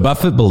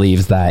 Buffett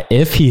believes that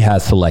if he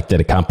has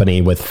selected a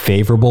company with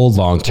favorable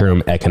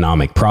long-term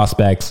economic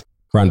prospects,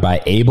 run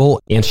by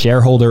able and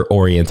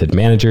shareholder-oriented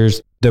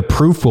managers, the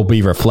proof will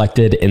be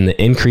reflected in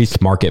the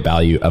increased market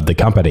value of the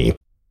company.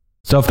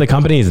 So if the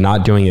company is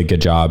not doing a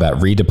good job at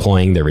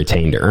redeploying their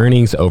retained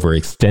earnings over an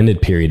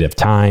extended period of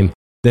time,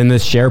 then the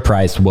share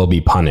price will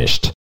be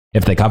punished.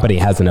 If the company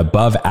has an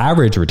above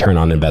average return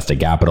on invested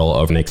capital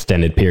over an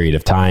extended period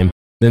of time,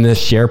 then the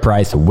share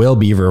price will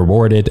be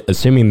rewarded,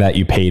 assuming that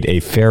you paid a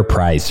fair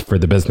price for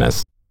the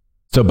business.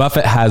 So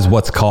Buffett has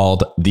what's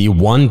called the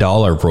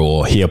 $1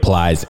 rule he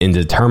applies in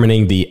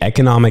determining the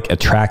economic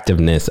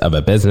attractiveness of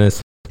a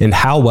business and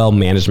how well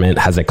management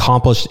has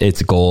accomplished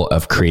its goal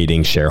of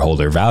creating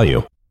shareholder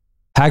value.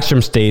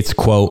 Hagstrom states,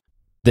 quote,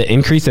 "The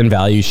increase in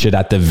value should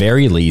at the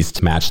very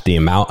least match the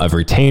amount of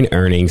retained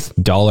earnings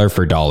dollar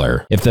for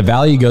dollar. If the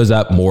value goes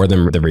up more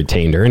than the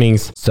retained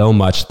earnings, so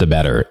much the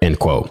better," end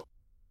quote.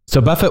 So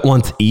Buffett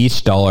wants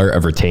each dollar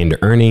of retained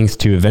earnings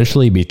to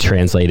eventually be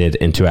translated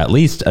into at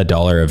least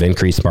 $1 of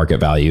increased market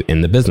value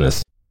in the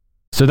business.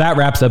 So that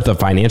wraps up the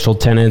financial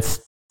tenets.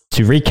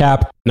 To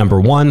recap,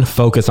 number 1,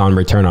 focus on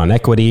return on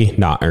equity,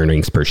 not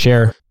earnings per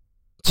share.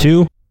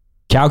 2,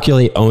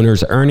 calculate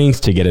owners'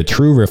 earnings to get a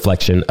true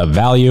reflection of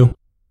value.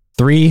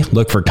 3,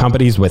 look for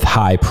companies with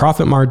high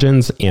profit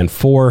margins. And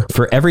 4,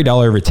 for every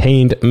dollar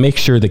retained, make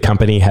sure the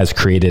company has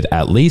created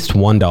at least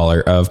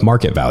 $1 of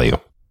market value.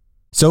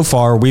 So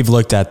far, we've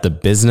looked at the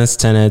business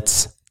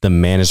tenets, the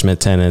management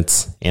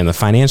tenets, and the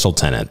financial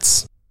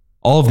tenets.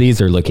 All of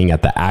these are looking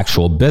at the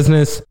actual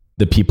business,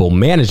 the people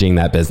managing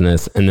that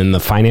business, and then the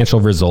financial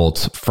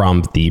results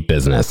from the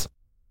business.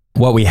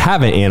 What we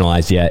haven't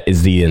analyzed yet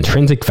is the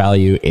intrinsic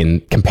value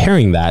in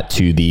comparing that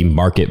to the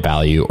market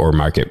value or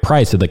market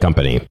price of the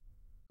company.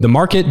 The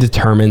market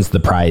determines the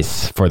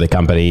price for the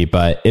company,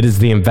 but it is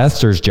the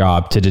investor's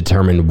job to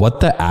determine what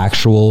the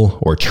actual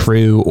or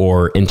true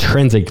or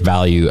intrinsic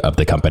value of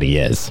the company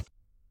is.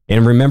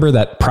 And remember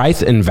that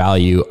price and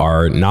value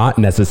are not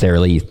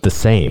necessarily the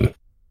same.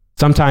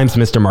 Sometimes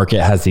Mr.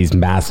 Market has these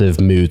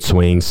massive mood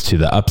swings to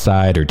the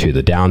upside or to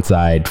the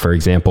downside. For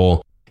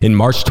example, in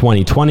March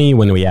 2020,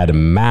 when we had a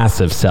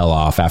massive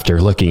sell-off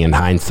after looking in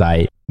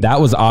hindsight, that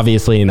was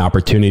obviously an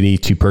opportunity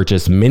to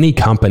purchase many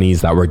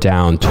companies that were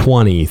down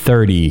 20,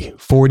 30,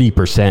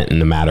 40%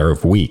 in a matter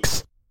of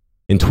weeks.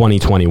 In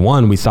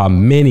 2021, we saw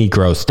many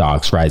growth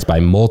stocks rise by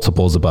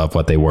multiples above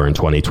what they were in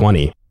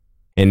 2020.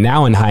 And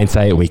now in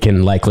hindsight, we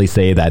can likely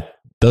say that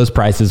those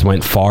prices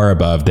went far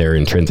above their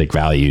intrinsic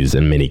values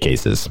in many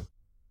cases.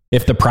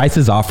 If the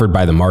prices offered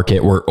by the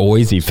market were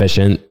always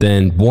efficient,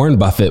 then Warren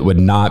Buffett would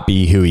not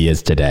be who he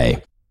is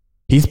today.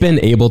 He's been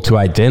able to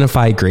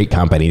identify great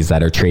companies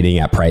that are trading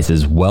at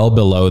prices well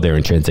below their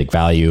intrinsic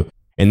value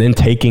and then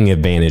taking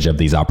advantage of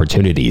these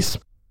opportunities.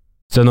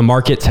 So the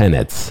market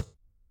tenets.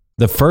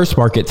 The first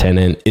market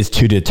tenet is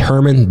to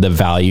determine the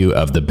value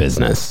of the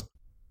business.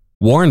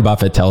 Warren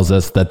Buffett tells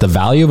us that the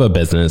value of a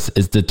business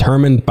is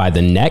determined by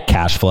the net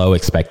cash flow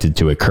expected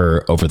to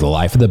occur over the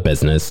life of the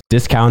business,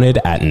 discounted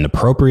at an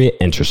appropriate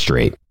interest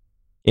rate.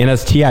 And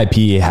as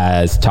TIP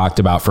has talked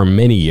about for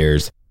many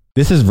years,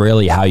 this is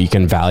really how you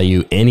can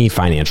value any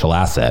financial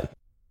asset,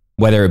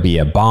 whether it be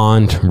a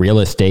bond, real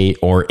estate,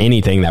 or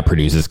anything that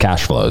produces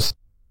cash flows.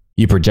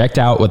 You project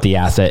out what the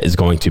asset is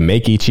going to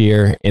make each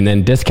year and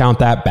then discount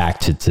that back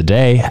to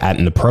today at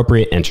an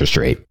appropriate interest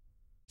rate.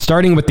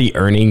 Starting with the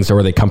earnings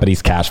or the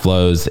company's cash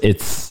flows,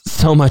 it's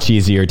so much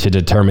easier to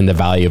determine the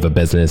value of a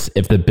business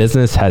if the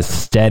business has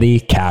steady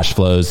cash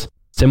flows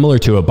similar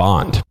to a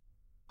bond.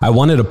 I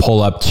wanted to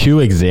pull up 2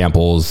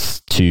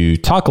 examples to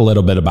talk a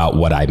little bit about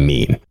what I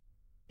mean.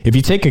 If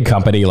you take a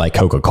company like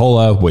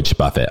Coca-Cola, which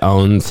Buffett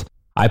owns,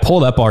 I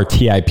pulled up our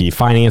TIP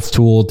finance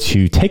tool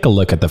to take a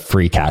look at the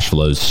free cash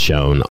flows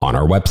shown on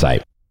our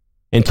website.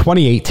 In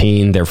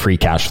 2018, their free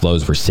cash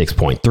flows were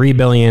 $6.3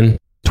 billion,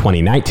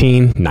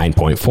 2019,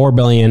 $9.4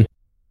 billion,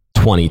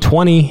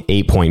 2020,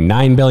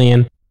 $8.9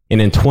 billion,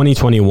 and in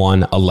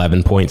 2021,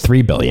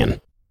 $11.3 billion.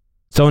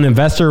 So an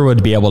investor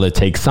would be able to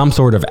take some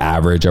sort of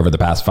average over the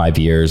past 5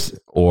 years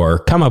or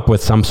come up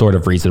with some sort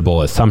of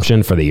reasonable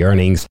assumption for the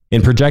earnings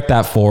and project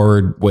that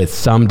forward with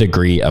some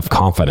degree of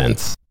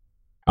confidence.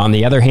 On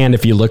the other hand,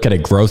 if you look at a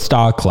growth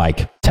stock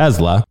like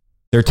Tesla,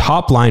 their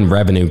top line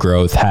revenue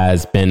growth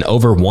has been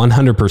over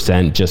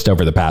 100% just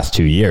over the past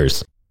 2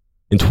 years.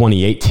 In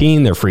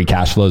 2018, their free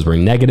cash flows were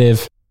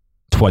negative.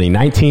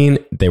 2019,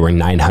 they were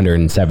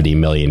 $970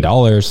 million.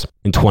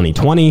 In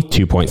 2020,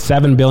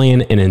 $2.7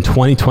 billion. And in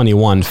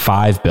 2021,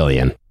 $5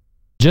 billion.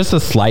 Just a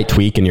slight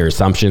tweak in your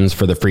assumptions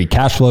for the free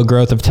cash flow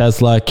growth of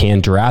Tesla can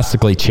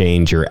drastically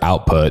change your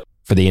output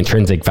for the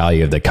intrinsic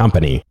value of the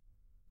company.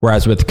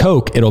 Whereas with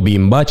Coke, it'll be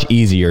much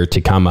easier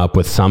to come up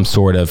with some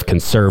sort of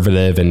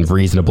conservative and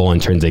reasonable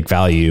intrinsic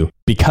value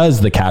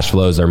because the cash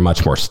flows are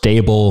much more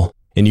stable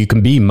and you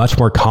can be much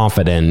more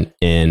confident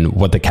in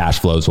what the cash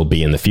flows will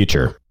be in the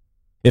future.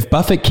 If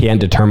Buffett can't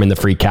determine the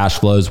free cash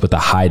flows with a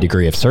high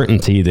degree of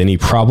certainty, then he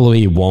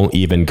probably won't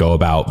even go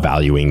about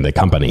valuing the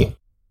company.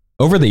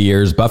 Over the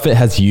years, Buffett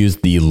has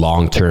used the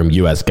long-term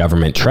US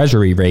government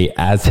treasury rate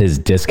as his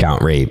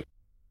discount rate.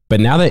 But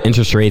now that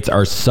interest rates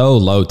are so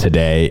low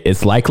today,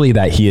 it's likely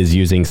that he is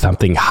using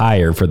something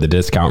higher for the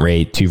discount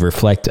rate to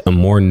reflect a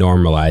more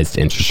normalized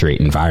interest rate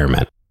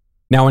environment.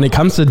 Now, when it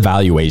comes to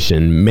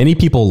valuation, many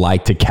people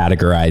like to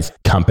categorize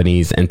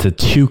companies into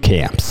 2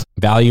 camps,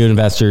 value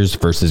investors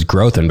versus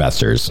growth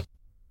investors.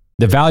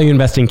 The value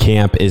investing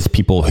camp is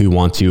people who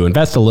want to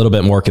invest a little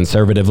bit more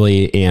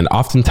conservatively, and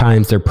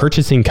oftentimes they're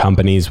purchasing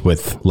companies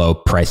with low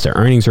price to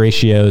earnings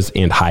ratios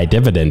and high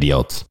dividend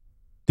yields.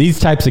 These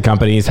types of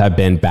companies have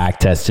been back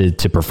tested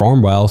to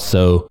perform well,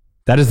 so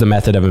that is the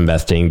method of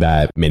investing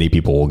that many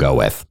people will go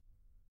with.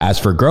 As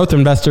for growth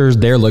investors,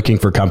 they're looking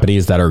for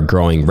companies that are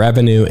growing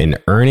revenue and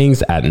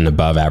earnings at an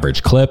above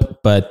average clip,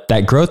 but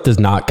that growth does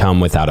not come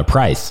without a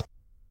price.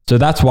 So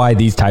that's why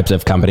these types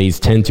of companies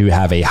tend to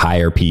have a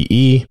higher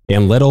PE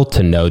and little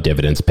to no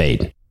dividends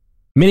paid.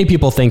 Many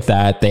people think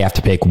that they have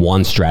to pick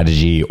one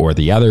strategy or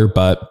the other,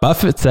 but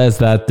Buffett says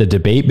that the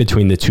debate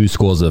between the 2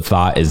 schools of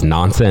thought is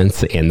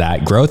nonsense and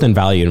that growth and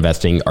value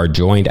investing are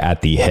joined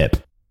at the hip.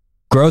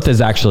 Growth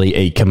is actually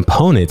a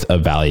component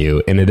of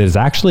value, and it is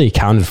actually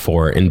accounted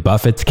for in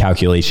Buffett's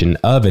calculation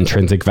of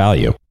intrinsic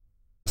value.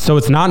 So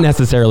it's not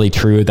necessarily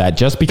true that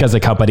just because a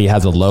company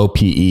has a low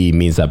PE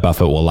means that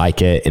Buffett will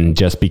like it, and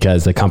just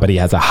because a company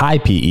has a high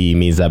PE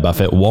means that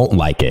Buffett won't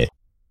like it.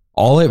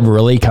 All it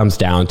really comes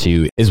down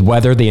to is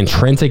whether the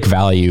intrinsic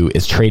value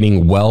is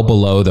trading well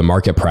below the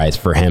market price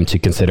for him to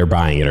consider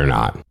buying it or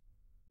not.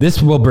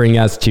 This will bring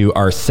us to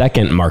our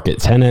second market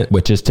tenet,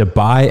 which is to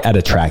buy at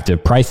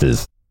attractive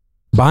prices.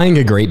 Buying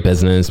a great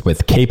business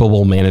with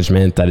capable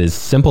management that is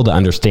simple to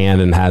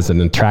understand and has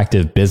an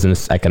attractive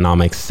business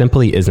economics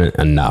simply isn't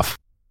enough.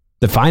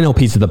 The final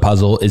piece of the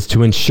puzzle is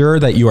to ensure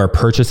that you are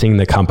purchasing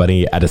the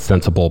company at a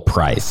sensible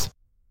price.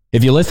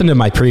 If you listen to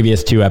my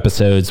previous 2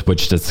 episodes,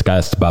 which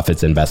discussed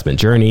Buffett's investment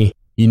journey,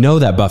 you know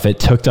that Buffett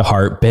took to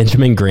heart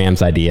Benjamin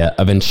Graham's idea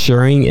of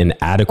ensuring an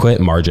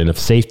adequate margin of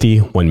safety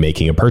when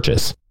making a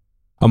purchase.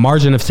 A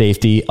margin of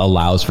safety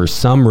allows for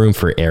some room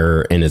for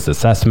error in his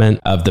assessment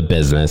of the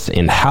business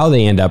and how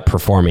they end up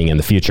performing in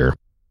the future.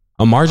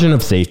 A margin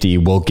of safety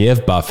will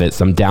give Buffett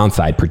some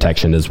downside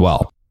protection as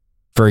well.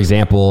 For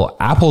example,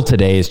 Apple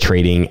today is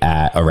trading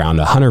at around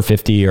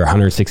 $150 or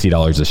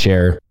 $160 a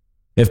share.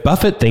 If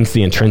Buffett thinks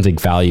the intrinsic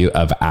value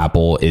of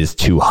Apple is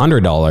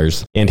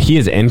 $200 and he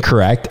is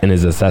incorrect in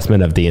his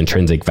assessment of the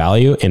intrinsic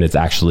value and it's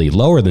actually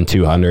lower than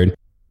 $200,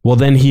 well,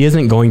 then he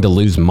isn't going to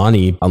lose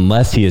money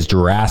unless he is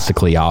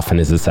drastically off in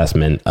his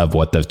assessment of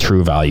what the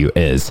true value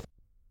is.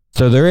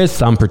 So there is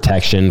some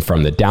protection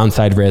from the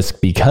downside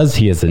risk because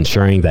he is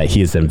ensuring that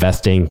he is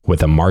investing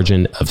with a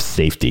margin of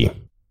safety.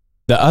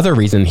 The other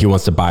reason he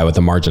wants to buy with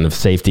a margin of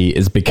safety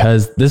is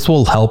because this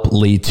will help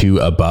lead to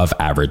above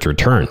average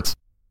returns.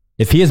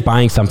 If he is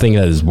buying something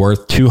that is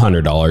worth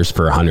 $200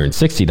 for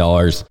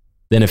 $160,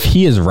 then if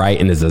he is right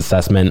in his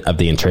assessment of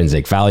the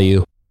intrinsic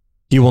value,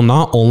 he will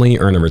not only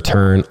earn a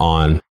return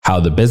on how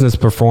the business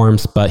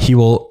performs, but he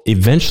will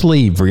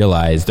eventually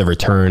realize the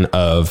return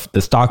of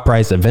the stock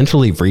price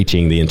eventually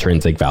reaching the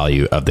intrinsic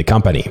value of the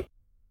company.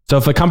 So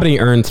if a company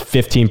earns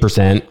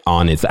 15%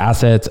 on its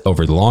assets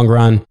over the long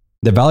run,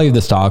 the value of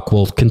the stock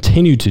will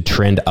continue to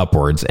trend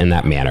upwards in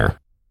that manner.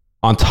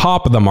 On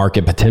top of the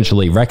market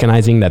potentially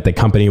recognizing that the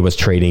company was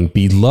trading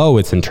below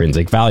its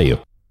intrinsic value.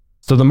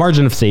 So the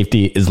margin of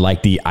safety is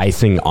like the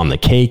icing on the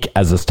cake,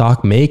 as the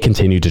stock may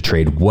continue to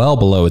trade well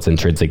below its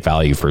intrinsic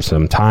value for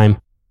some time,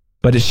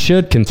 but it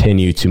should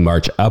continue to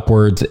march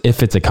upwards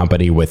if it's a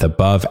company with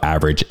above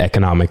average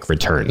economic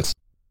returns.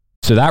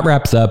 So that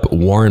wraps up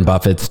Warren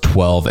Buffett's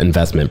 12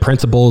 investment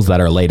principles that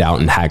are laid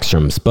out in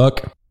Hagstrom's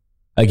book.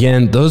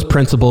 Again, those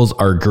principles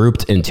are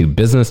grouped into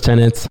business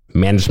tenets,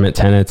 management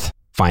tenets,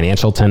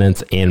 financial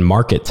tenets, and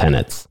market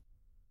tenets.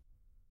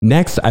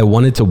 Next, I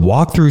wanted to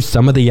walk through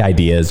some of the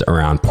ideas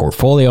around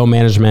portfolio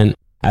management,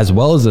 as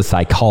well as the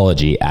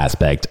psychology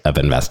aspect of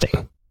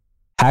investing.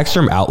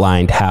 Hagstrom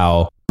outlined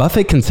how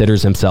Buffett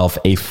considers himself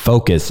a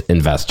focus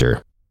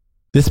investor.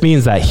 This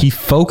means that he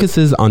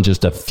focuses on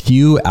just a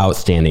few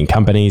outstanding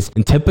companies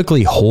and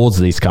typically holds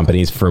these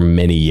companies for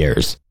many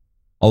years.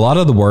 A lot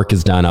of the work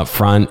is done up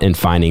front in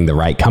finding the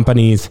right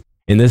companies,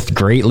 and this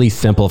greatly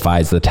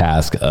simplifies the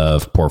task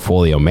of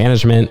portfolio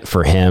management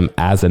for him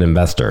as an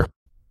investor.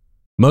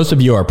 Most of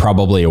you are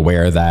probably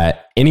aware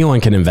that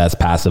anyone can invest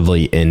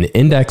passively in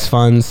index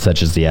funds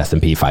such as the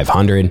S&P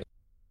 500,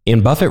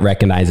 and Buffett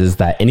recognizes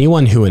that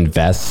anyone who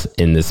invests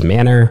in this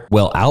manner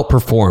will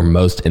outperform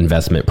most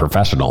investment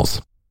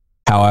professionals.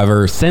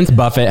 However, since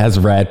Buffett has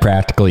read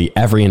practically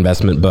every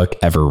investment book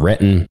ever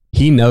written,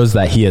 he knows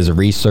that he has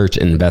researched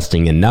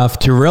investing enough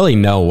to really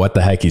know what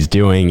the heck he's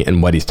doing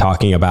and what he's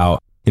talking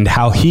about, and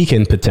how he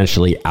can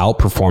potentially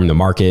outperform the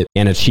market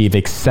and achieve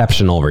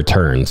exceptional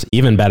returns,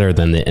 even better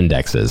than the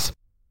indexes.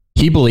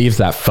 He believes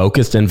that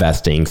focused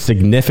investing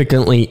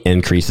significantly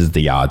increases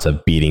the odds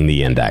of beating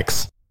the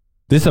index.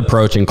 This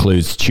approach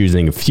includes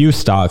choosing a few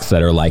stocks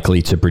that are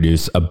likely to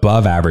produce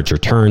above average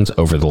returns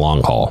over the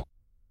long haul,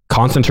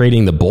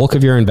 concentrating the bulk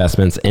of your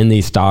investments in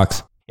these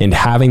stocks, and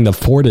having the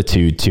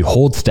fortitude to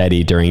hold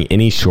steady during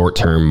any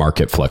short-term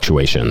market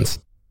fluctuations.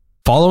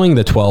 Following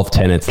the 12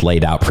 tenets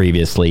laid out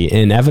previously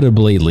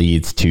inevitably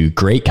leads to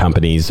great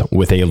companies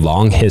with a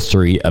long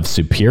history of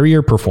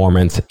superior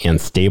performance and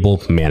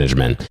stable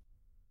management.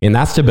 And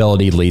that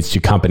stability leads to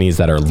companies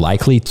that are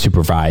likely to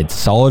provide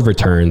solid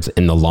returns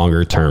in the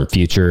longer term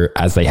future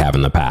as they have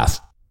in the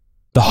past.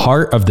 The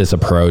heart of this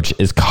approach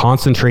is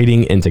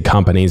concentrating into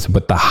companies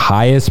with the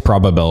highest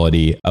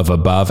probability of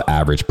above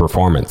average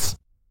performance.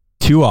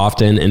 Too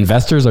often,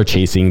 investors are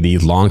chasing the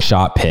long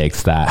shot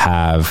picks that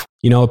have,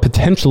 a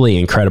potentially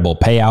incredible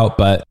payout,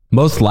 but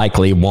most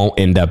likely won't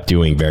end up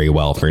doing very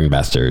well for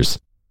investors.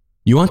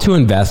 You want to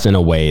invest in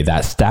a way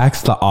that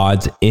stacks the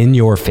odds in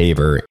your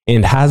favor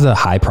and has a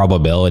high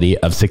probability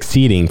of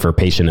succeeding for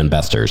patient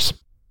investors.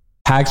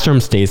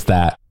 Hagstrom states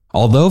that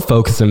although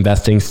focus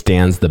investing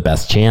stands the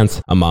best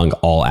chance among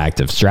all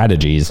active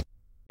strategies,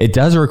 it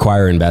does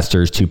require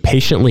investors to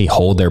patiently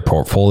hold their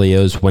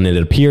portfolios when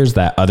it appears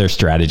that other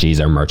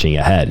strategies are marching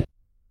ahead.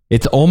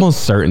 It's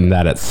almost certain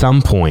that at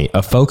some point,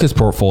 a focused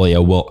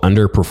portfolio will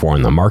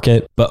underperform the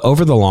market, but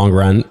over the long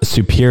run,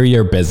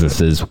 superior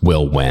businesses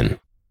will win.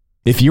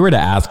 If you were to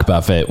ask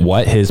Buffett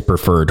what his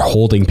preferred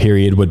holding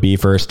period would be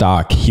for a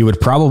stock, he would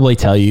probably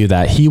tell you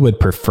that he would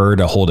prefer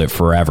to hold it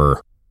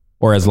forever,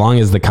 or as long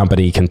as the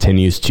company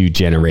continues to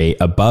generate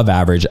above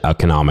average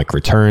economic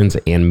returns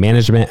and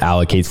management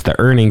allocates the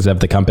earnings of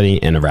the company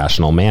in a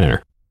rational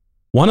manner.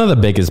 One of the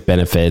biggest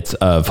benefits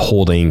of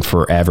holding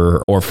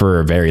forever or for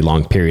a very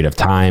long period of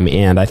time,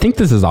 and I think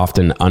this is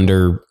often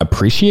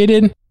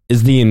underappreciated,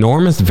 is the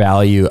enormous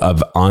value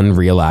of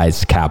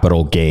unrealized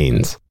capital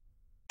gains.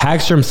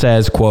 Hagstrom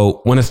says,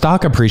 quote, "When a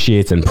stock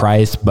appreciates in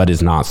price but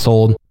is not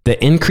sold, the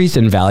increase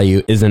in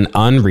value is an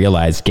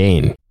unrealized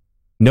gain.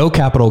 No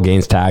capital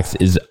gains tax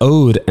is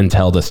owed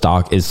until the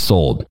stock is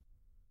sold.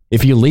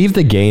 If you leave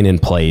the gain in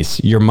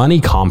place, your money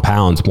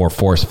compounds more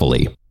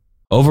forcefully.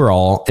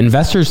 Overall,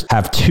 investors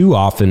have too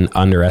often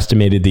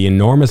underestimated the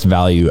enormous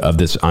value of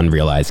this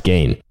unrealized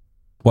gain,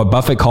 what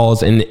Buffett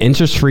calls an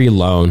interest-free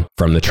loan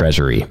from the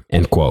Treasury,"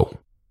 end quote.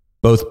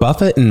 Both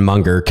Buffett and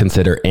Munger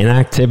consider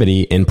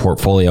inactivity in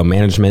portfolio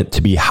management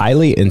to be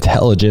highly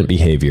intelligent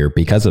behavior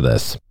because of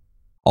this.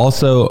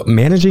 Also,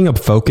 managing a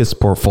focused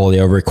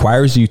portfolio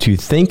requires you to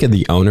think of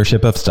the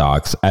ownership of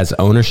stocks as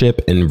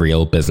ownership in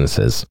real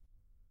businesses.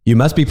 You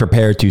must be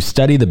prepared to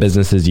study the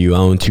businesses you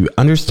own to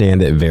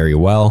understand it very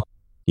well.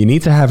 You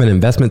need to have an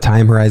investment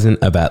time horizon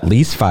of at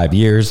least 5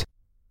 years.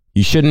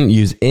 You shouldn't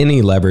use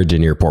any leverage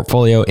in your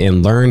portfolio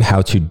and learn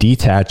how to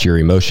detach your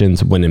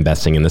emotions when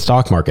investing in the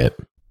stock market.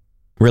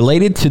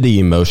 Related to the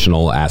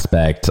emotional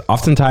aspect,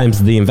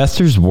 oftentimes the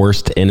investor's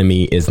worst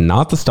enemy is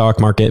not the stock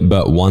market,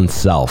 but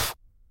oneself.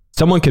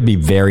 Someone could be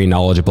very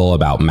knowledgeable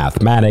about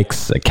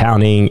mathematics,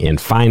 accounting,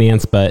 and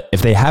finance, but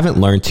if they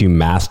haven't learned to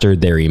master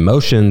their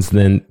emotions,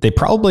 then they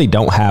probably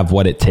don't have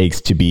what it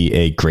takes to be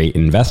a great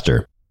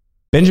investor.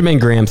 Benjamin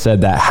Graham said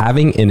that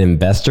having an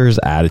investor's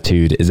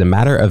attitude is a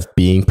matter of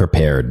being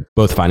prepared,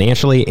 both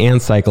financially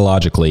and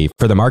psychologically,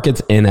 for the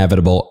market's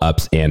inevitable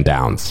ups and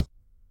downs.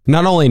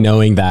 Not only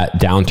knowing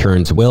that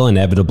downturns will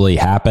inevitably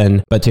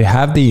happen, but to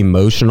have the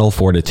emotional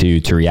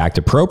fortitude to react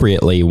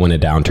appropriately when a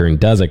downturn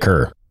does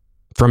occur.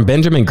 From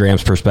Benjamin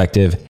Graham's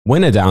perspective,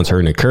 when a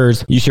downturn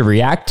occurs, you should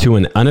react to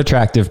an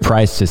unattractive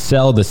price to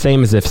sell the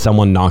same as if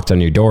someone knocked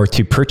on your door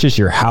to purchase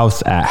your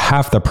house at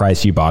half the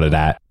price you bought it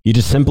at. You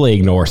just simply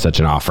ignore such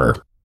an offer.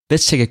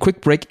 Let's take a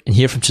quick break and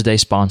hear from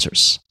today's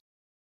sponsors.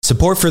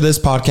 Support for this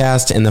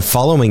podcast and the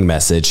following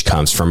message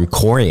comes from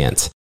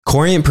Corient.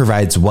 Corient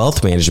provides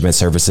wealth management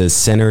services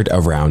centered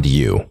around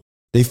you.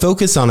 They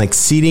focus on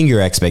exceeding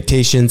your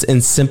expectations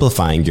and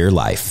simplifying your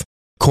life.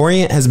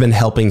 Corient has been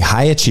helping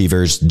high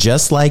achievers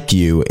just like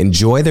you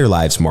enjoy their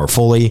lives more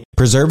fully,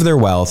 preserve their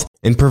wealth,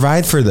 and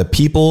provide for the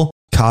people,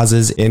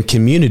 causes, and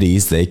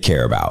communities they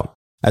care about.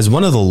 As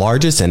one of the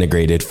largest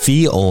integrated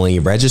fee-only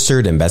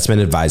registered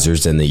investment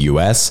advisors in the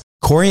U.S.,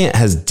 Corient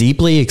has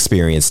deeply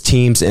experienced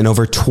teams in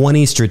over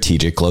 20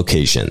 strategic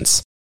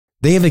locations.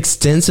 They have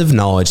extensive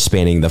knowledge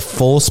spanning the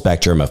full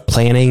spectrum of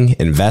planning,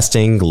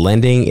 investing,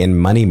 lending, and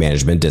money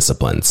management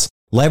disciplines.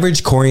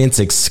 Leverage Corient's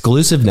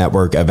exclusive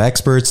network of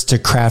experts to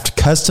craft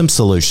custom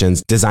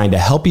solutions designed to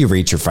help you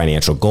reach your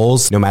financial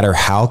goals, no matter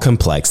how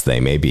complex they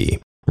may be.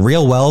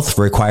 Real wealth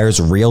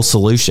requires real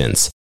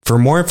solutions. For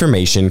more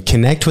information,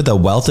 connect with a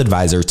wealth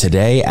advisor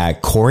today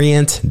at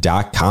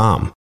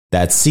Corient.com.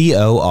 That's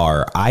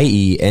Corient.com.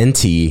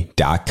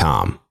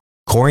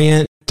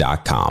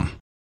 Corient.com.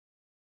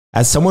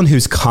 As someone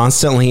who's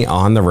constantly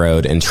on the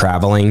road and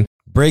traveling,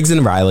 Briggs &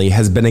 Riley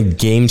has been a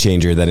game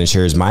changer that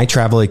ensures my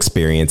travel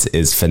experience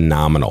is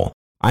phenomenal.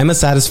 I'm a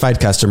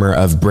satisfied customer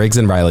of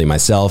Briggs & Riley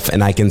myself,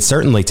 and I can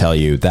certainly tell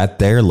you that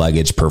their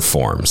luggage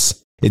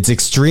performs. It's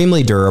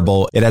extremely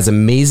durable, it has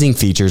amazing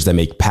features that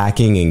make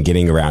packing and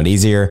getting around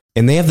easier,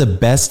 and they have the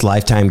best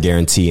lifetime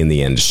guarantee in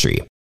the industry.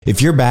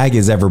 If your bag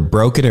is ever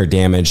broken or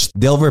damaged,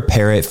 they'll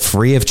repair it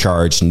free of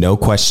charge, no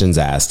questions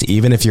asked,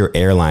 even if your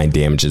airline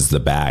damages the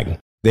bag.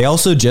 They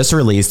also just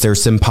released their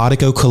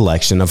Simpatico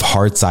collection of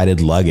hard-sided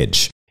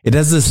luggage. It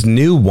has this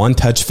new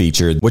one-touch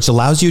feature which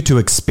allows you to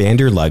expand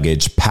your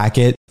luggage, pack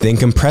it, then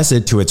compress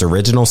it to its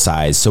original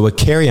size so a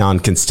carry-on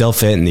can still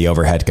fit in the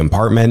overhead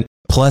compartment,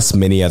 plus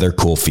many other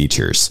cool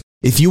features.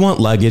 If you want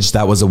luggage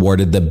that was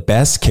awarded the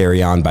best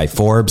carry-on by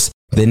Forbes,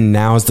 then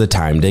now's the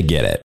time to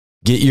get it.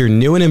 Get your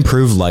new and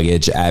improved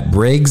luggage at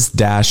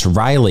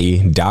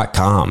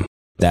Briggs-Riley.com.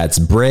 That's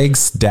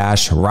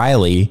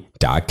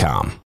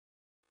Briggs-Riley.com.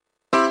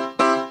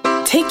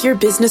 Take your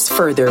business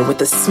further with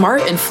the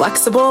smart and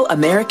flexible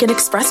American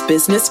Express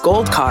Business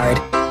Gold Card.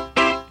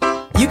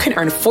 You can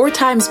earn 4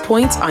 times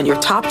points on your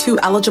top 2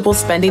 eligible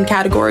spending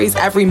categories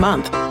every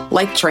month,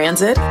 like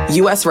transit,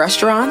 U.S.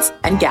 restaurants,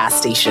 and gas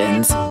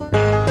stations.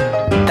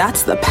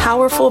 That's the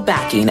powerful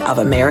backing of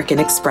American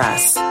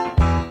Express.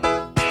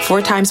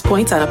 4 times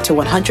points on up to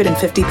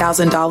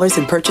 $150,000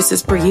 in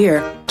purchases per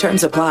year.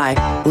 Terms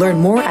apply. Learn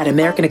more at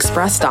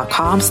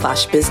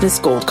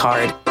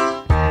americanexpress.com/businessgoldcard.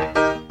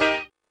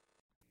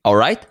 All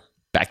right,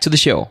 back to the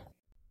show.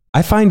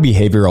 I find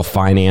behavioral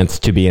finance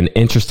to be an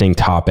interesting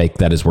topic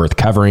that is worth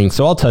covering,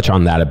 so I'll touch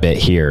on that a bit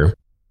here.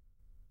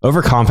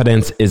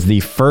 Overconfidence is the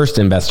first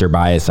investor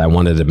bias I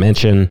wanted to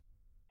mention.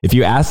 If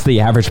you ask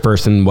the average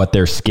person what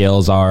their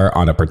skills are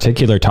on a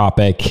particular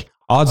topic,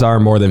 odds are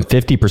more than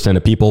 50%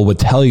 of people would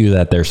tell you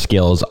that their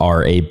skills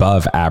are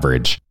above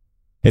average.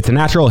 It's a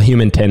natural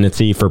human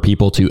tendency for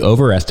people to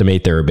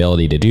overestimate their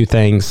ability to do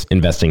things,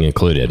 investing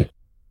included.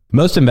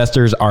 Most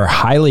investors are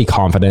highly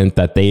confident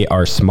that they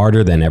are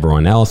smarter than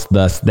everyone else,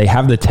 thus they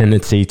have the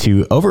tendency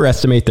to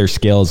overestimate their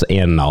skills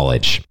and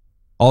knowledge.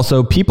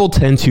 Also, people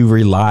tend to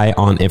rely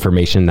on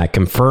information that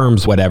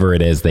confirms whatever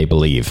it is they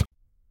believe.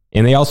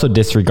 And they also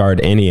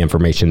disregard any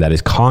information that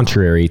is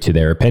contrary to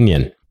their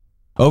opinion.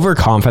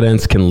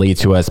 Overconfidence can lead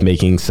to us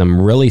making some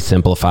really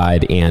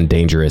simplified and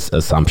dangerous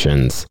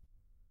assumptions.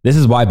 This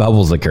is why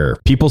bubbles occur.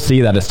 People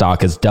see that a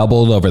stock has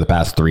doubled over the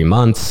past 3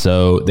 months,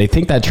 so they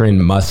think that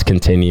trend must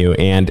continue,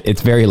 and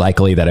it's very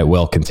likely that it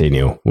will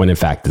continue, when in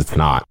fact it's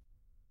not.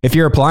 If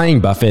you're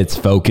applying Buffett's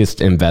focused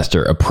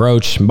investor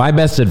approach, my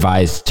best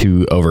advice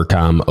to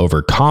overcome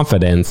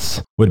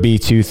overconfidence would be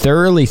to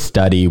thoroughly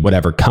study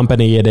whatever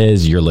company it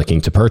is you're looking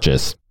to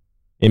purchase,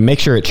 and make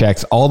sure it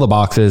checks all the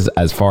boxes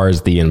as far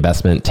as the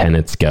investment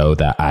tenets go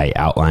that I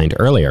outlined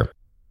earlier.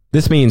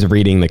 This means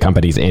reading the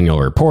company's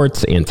annual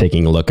reports and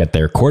taking a look at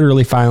their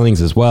quarterly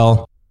filings as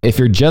well. If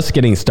you're just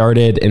getting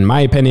started, in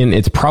my opinion,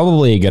 it's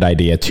probably a good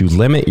idea to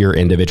limit your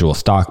individual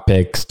stock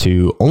picks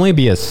to only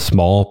be a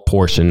small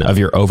portion of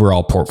your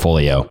overall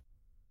portfolio,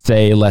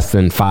 say less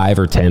than 5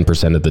 or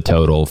 10% of the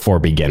total for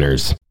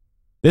beginners.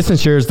 This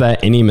ensures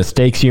that any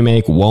mistakes you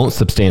make won't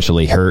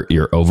substantially hurt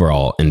your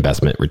overall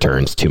investment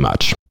returns too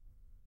much.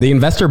 The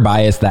investor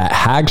bias that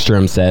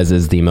Hagstrom says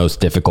is the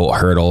most difficult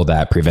hurdle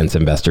that prevents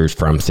investors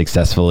from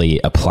successfully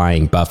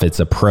applying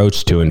Buffett's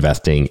approach to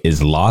investing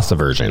is loss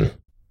aversion.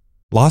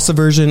 Loss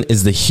aversion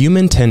is the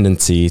human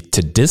tendency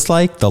to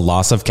dislike the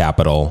loss of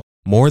capital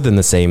more than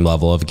the same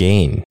level of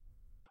gain.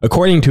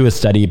 According to a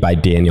study by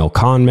Daniel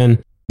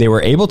Kahneman, they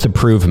were able to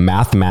prove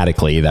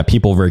mathematically that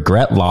people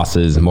regret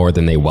losses more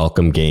than they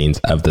welcome gains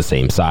of the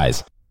same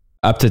size.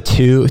 Up to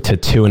 2 to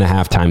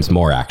 2.5 times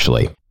more,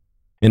 actually.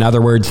 In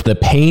other words, the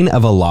pain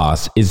of a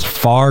loss is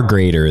far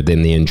greater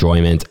than the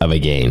enjoyment of a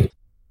gain.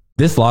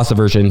 This loss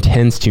aversion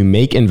tends to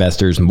make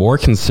investors more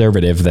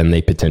conservative than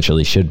they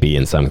potentially should be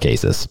in some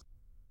cases.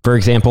 For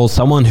example,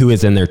 someone who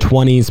is in their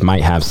 20s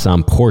might have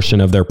some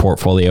portion of their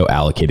portfolio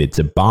allocated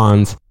to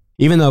bonds,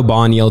 even though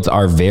bond yields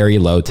are very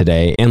low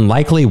today and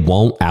likely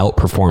won't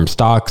outperform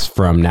stocks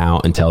from now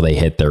until they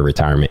hit their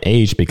retirement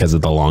age because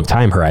of the long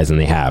time horizon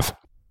they have.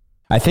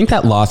 I think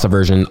that loss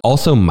aversion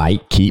also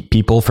might keep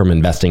people from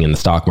investing in the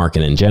stock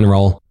market in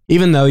general,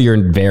 even though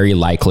you're very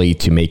likely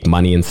to make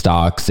money in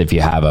stocks if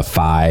you have a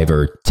 5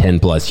 or 10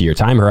 plus year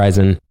time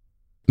horizon.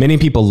 Many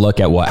people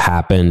look at what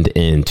happened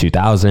in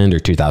 2000 or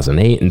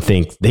 2008 and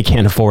think they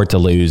can't afford to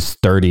lose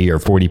 30 or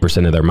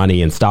 40% of their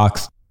money in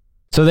stocks.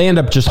 So they end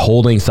up just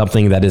holding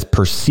something that is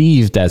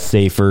perceived as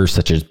safer,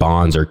 such as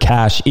bonds or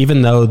cash,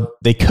 even though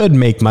they could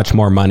make much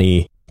more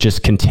money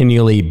just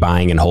continually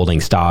buying and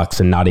holding stocks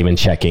and not even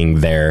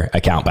checking their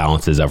account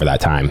balances over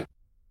that time.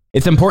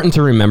 It's important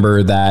to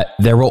remember that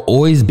there will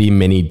always be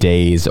many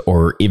days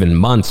or even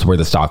months where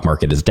the stock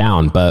market is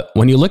down. But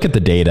when you look at the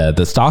data,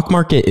 the stock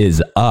market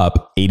is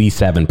up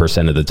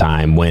 87% of the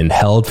time when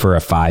held for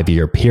a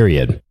 5-year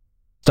period.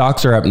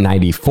 Stocks are up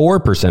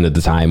 94% of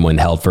the time when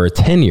held for a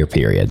 10-year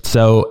period.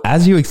 So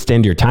as you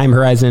extend your time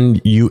horizon,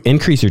 you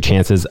increase your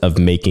chances of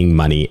making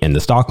money in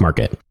the stock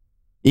market.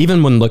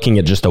 Even when looking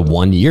at just a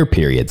 1-year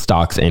period,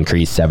 stocks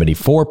increase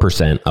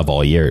 74% of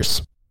all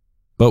years.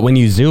 But when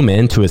you zoom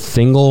into a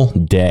single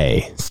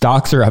day,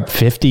 stocks are up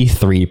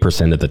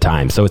 53% of the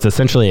time. So it's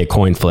essentially a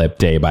coin flip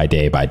day by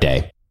day by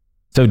day.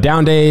 So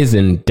down days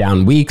and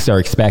down weeks are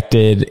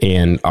expected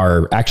and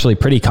are actually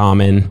pretty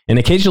common. And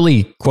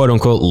occasionally, quote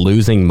unquote,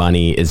 losing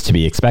money is to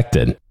be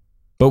expected.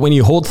 But when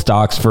you hold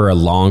stocks for a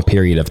long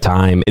period of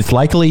time, it's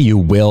likely you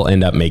will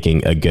end up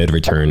making a good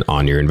return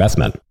on your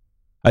investment.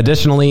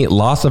 Additionally,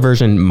 loss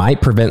aversion might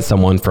prevent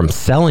someone from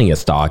selling a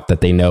stock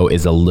that they know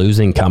is a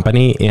losing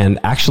company and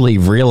actually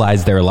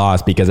realize their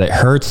loss because it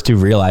hurts to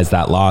realize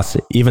that loss,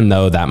 even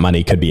though that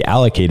money could be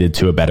allocated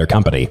to a better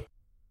company.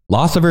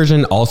 Loss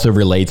aversion also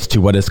relates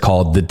to what is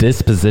called the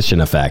disposition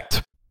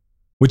effect,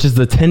 which is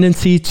the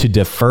tendency to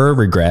defer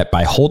regret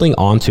by holding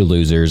on to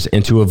losers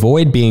and to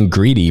avoid being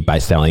greedy by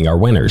selling our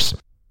winners.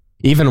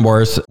 Even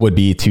worse would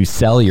be to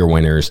sell your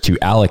winners to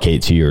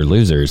allocate to your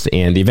losers,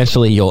 and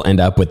eventually you'll end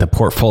up with a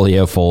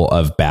portfolio full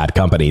of bad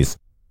companies.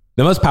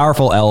 The most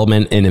powerful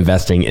element in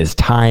investing is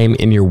time,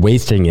 and you're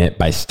wasting it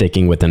by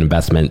sticking with an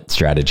investment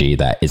strategy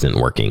that isn't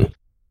working.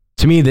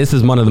 To me, this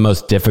is one of the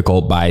most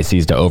difficult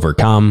biases to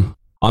overcome.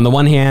 On the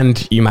one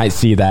hand, you might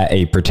see that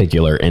a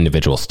particular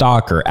individual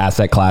stock or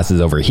asset class is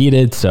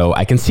overheated, so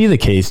I can see the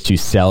case to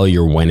sell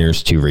your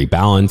winners to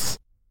rebalance.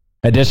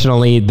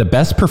 Additionally, the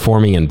best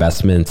performing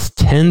investments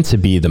tend to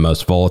be the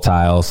most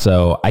volatile,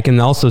 so I can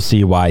also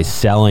see why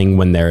selling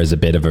when there is a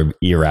bit of an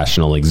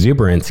irrational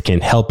exuberance can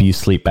help you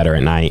sleep better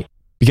at night,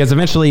 because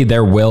eventually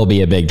there will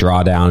be a big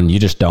drawdown, you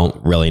just don't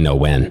really know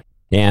when.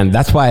 And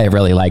that's why I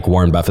really like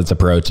Warren Buffett's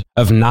approach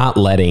of not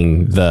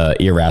letting the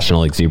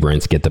irrational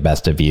exuberance get the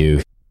best of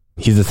you.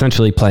 he's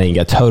essentially playing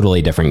a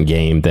totally different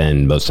game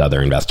than most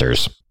other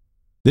investors.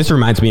 This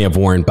reminds me of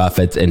Warren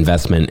Buffett's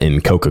investment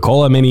in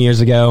Coca-Cola many years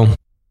ago.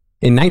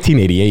 In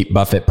 1988,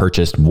 Buffett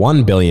purchased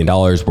 $1 billion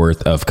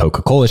worth of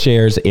Coca-Cola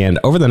shares, and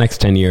over the next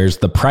 10 years,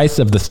 the price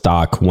of the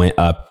stock went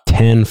up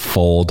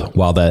tenfold,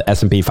 while the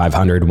S&P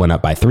 500 went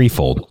up by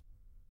threefold.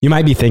 You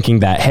might be thinking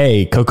that,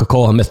 hey,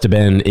 Coca-Cola must have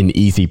been an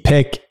easy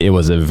pick. It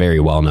was a very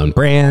well-known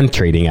brand,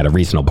 trading at a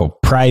reasonable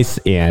price,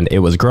 and it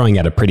was growing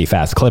at a pretty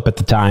fast clip at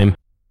the time.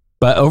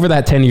 But over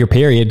that 10-year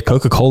period,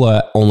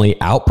 Coca-Cola only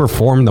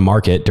outperformed the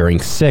market during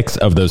 6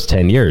 of those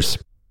 10 years.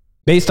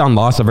 Based on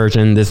loss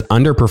aversion, this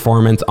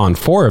underperformance on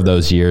 4 of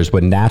those years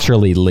would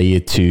naturally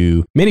lead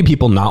to many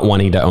people not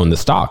wanting to own the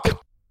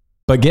stock.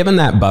 But given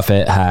that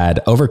Buffett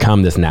had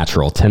overcome this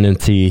natural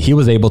tendency, he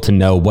was able to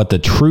know what the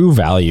true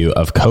value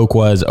of Coke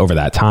was over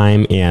that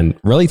time and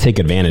really take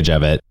advantage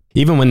of it,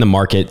 even when the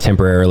market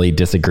temporarily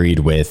disagreed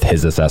with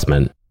his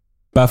assessment.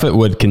 Buffett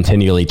would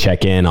continually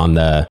check in on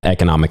the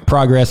economic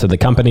progress of the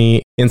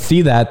company and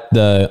see that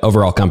the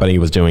overall company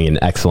was doing an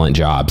excellent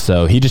job.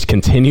 So he just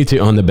continued to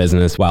own the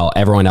business while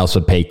everyone else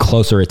would pay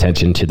closer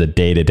attention to the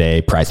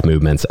day-to-day price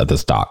movements of the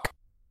stock.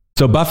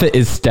 So Buffett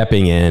is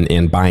stepping in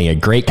and buying a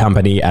great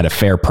company at a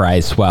fair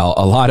price while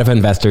a lot of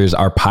investors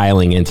are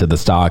piling into the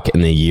stock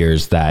in the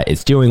years that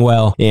it's doing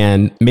well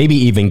and maybe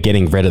even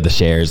getting rid of the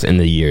shares in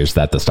the years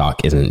that the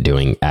stock isn't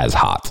doing as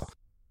hot.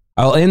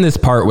 I'll end this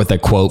part with a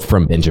quote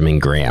from Benjamin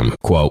Graham.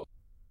 Quote,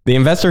 "The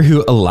investor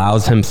who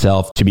allows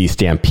himself to be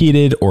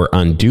stampeded or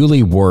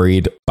unduly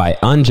worried by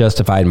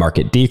unjustified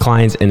market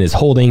declines in his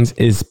holdings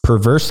is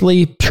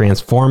perversely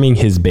transforming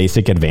his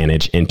basic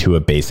advantage into a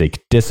basic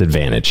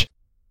disadvantage.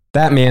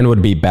 That man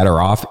would be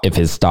better off if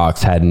his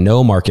stocks had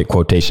no market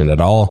quotation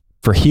at all,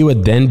 for he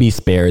would then be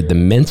spared the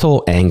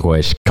mental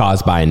anguish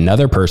caused by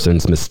another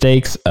person's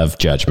mistakes of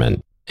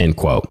judgment." End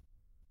quote.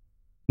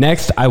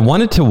 Next, I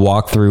wanted to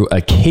walk through a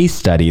case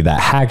study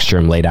that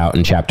Hagstrom laid out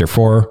in Chapter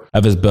 4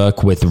 of his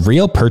book with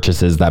real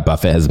purchases that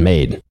Buffett has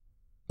made.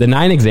 The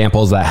 9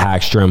 examples that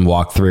Hagstrom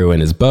walked through in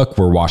his book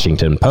were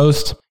Washington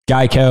Post,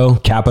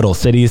 Geico, Capital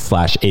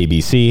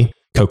Cities/ABC,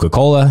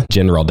 Coca-Cola,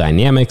 General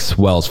Dynamics,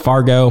 Wells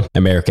Fargo,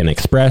 American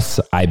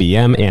Express,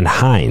 IBM, and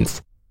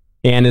Heinz.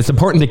 And it's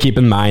important to keep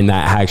in mind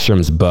that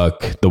Hagstrom's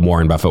book, The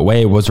Warren Buffett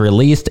Way, was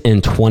released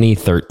in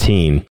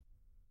 2013.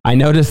 I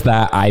noticed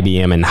that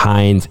IBM and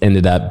Heinz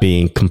ended up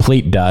being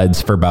complete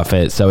duds for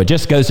Buffett, so it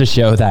just goes to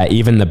show that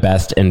even the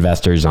best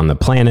investors on the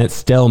planet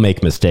still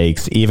make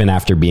mistakes, even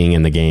after being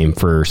in the game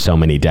for so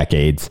many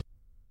decades.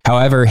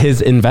 However,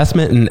 his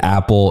investment in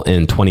Apple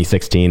in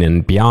 2016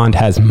 and beyond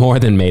has more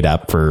than made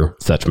up for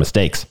such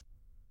mistakes.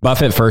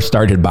 Buffett first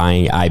started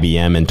buying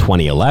IBM in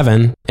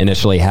 2011,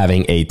 initially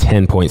having a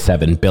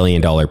 $10.7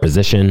 billion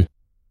position.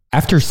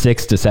 After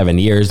 6 to 7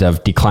 years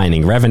of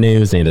declining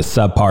revenues and a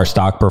subpar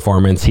stock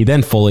performance, he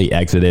then fully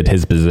exited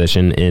his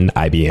position in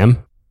IBM.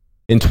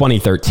 In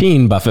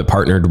 2013, Buffett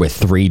partnered with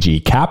 3G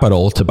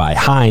Capital to buy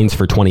Heinz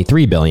for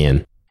 $23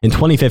 billion. In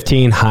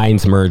 2015,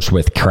 Heinz merged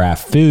with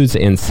Kraft Foods,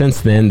 and since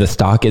then, the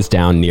stock is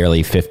down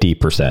nearly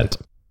 50%.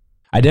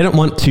 I didn't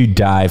want to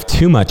dive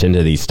too much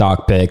into these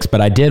stock picks, but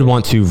I did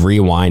want to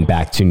rewind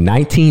back to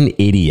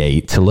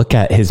 1988 to look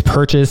at his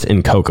purchase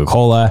in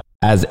Coca-Cola,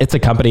 as it's a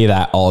company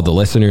that all the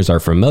listeners are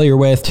familiar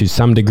with to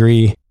some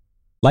degree.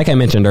 Like I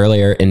mentioned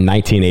earlier, in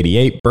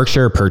 1988,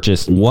 Berkshire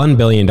purchased $1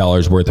 billion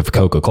worth of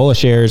Coca-Cola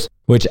shares,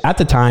 which at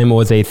the time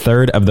was a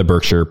third of the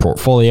Berkshire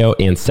portfolio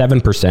and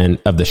 7%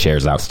 of the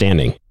shares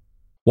outstanding.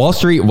 Wall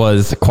Street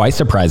was quite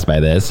surprised by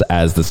this,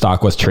 as the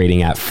stock was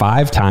trading at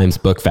 5 times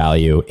book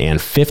value and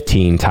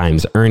 15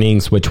 times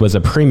earnings, which was a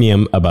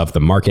premium above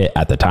the market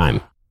at the time.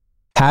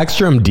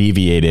 Hagstrom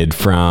deviated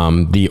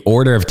from the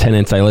order of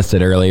tenets I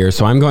listed earlier,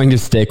 so I'm going to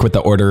stick with the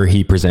order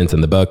he presents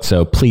in the book,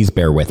 so please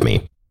bear with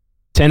me.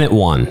 Tenet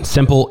 1,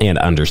 simple and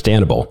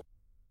understandable.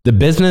 The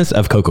business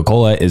of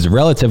Coca-Cola is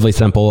relatively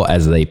simple,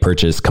 as they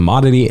purchase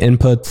commodity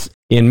inputs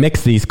and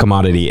mix these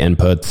commodity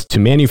inputs to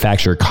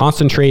manufacture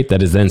concentrate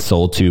that is then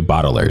sold to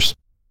bottlers.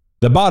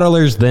 The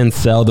bottlers then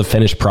sell the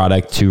finished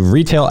product to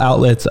retail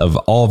outlets of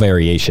all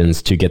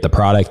variations to get the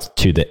product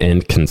to the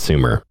end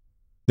consumer.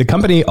 The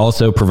company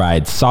also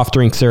provides soft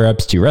drink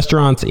syrups to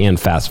restaurants and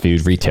fast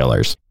food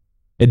retailers.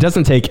 It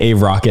doesn't take a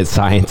rocket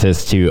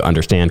scientist to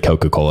understand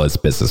Coca-Cola's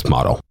business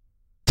model.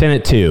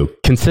 Tenet 2,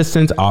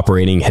 consistent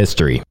operating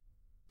history.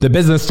 The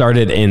business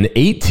started in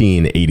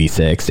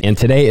 1886 and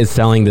today is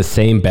selling the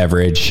same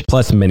beverage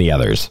plus many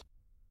others.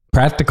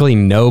 Practically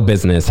no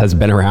business has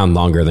been around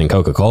longer than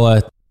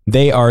Coca-Cola.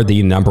 They are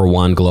the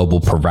 #1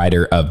 global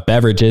provider of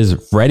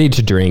beverages, ready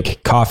to drink,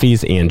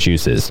 coffees, and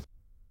juices.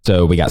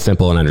 So we got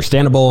simple and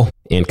understandable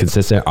and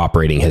consistent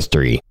operating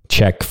history.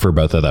 Check for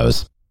both of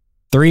those.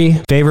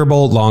 3,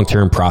 favorable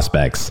long-term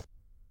prospects.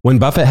 When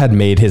Buffett had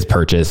made his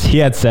purchase, he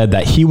had said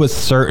that he was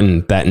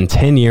certain that in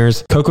 10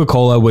 years,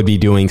 Coca-Cola would be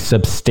doing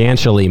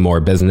substantially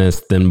more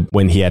business than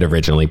when he had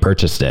originally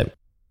purchased it.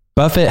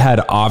 Buffett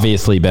had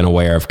obviously been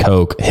aware of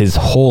Coke his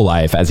whole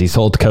life, as he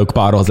sold Coke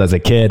bottles as a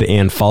kid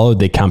and followed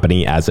the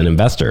company as an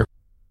investor.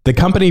 The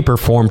company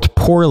performed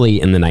poorly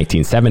in the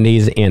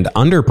 1970s and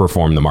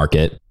underperformed the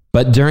market,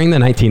 but during the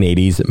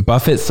 1980s,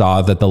 Buffett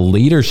saw that the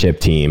leadership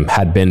team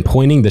had been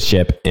pointing the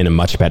ship in a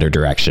much better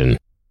direction.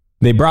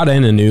 They brought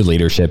in a new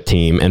leadership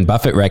team, and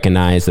Buffett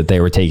recognized that they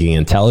were taking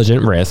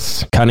intelligent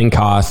risks, cutting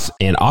costs,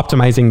 and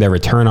optimizing their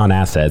return on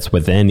assets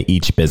within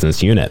each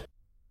business unit.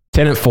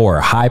 Tenet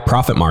 4, high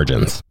profit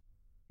margins.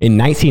 In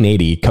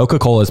 1980,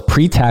 Coca-Cola's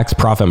pre-tax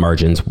profit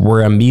margins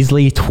were a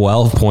measly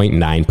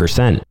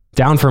 12.9%,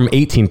 down from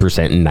 18% in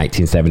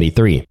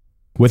 1973.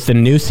 With the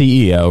new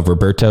CEO,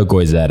 Roberto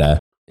Goizueta,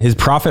 his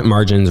profit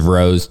margins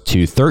rose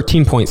to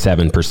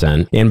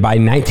 13.7%, and by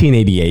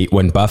 1988,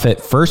 when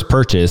Buffett first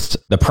purchased,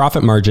 the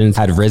profit margins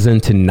had risen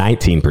to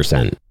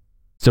 19%.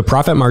 So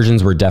profit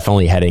margins were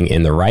definitely heading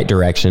in the right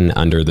direction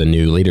under the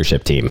new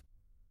leadership team.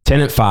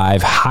 Tenet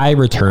 5, high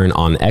return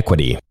on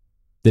equity.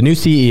 The new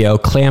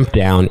CEO clamped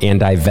down and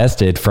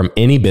divested from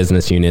any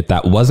business unit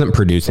that wasn't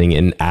producing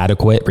an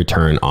adequate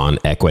return on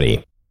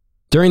equity.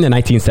 During the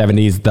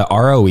 1970s, the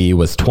ROE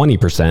was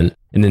 20%,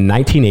 and in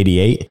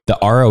 1988, the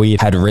ROE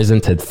had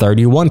risen to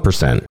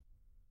 31%.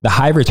 The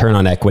high return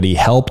on equity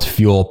helped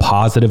fuel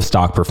positive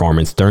stock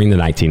performance during the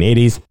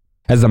 1980s,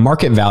 as the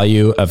market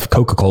value of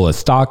Coca-Cola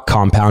stock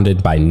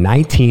compounded by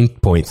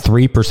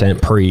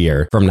 19.3% per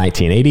year from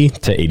 1980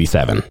 to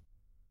 87.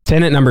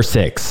 Tenet number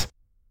 6,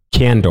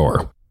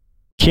 candor.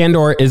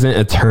 Candor isn't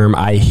a term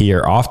I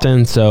hear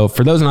often, so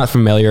for those not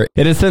familiar,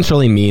 it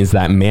essentially means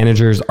that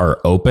managers are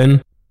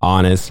open,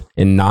 honest,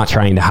 and not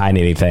trying to hide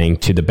anything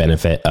to the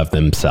benefit of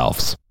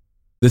themselves.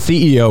 The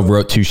CEO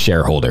wrote to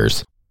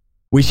shareholders,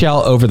 "We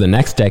shall over the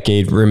next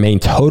decade remain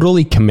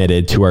totally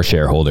committed to our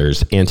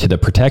shareholders and to the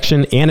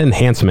protection and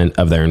enhancement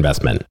of their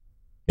investment.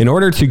 In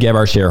order to give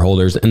our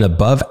shareholders an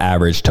above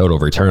average total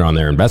return on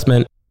their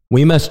investment,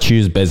 we must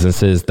choose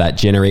businesses that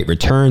generate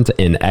returns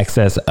in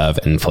excess of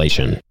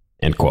inflation."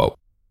 End quote.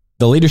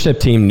 The leadership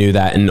team knew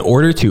that in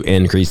order to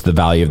increase the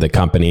value of the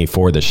company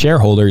for the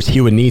shareholders, he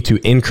would need to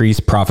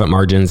increase profit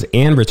margins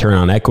and return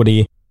on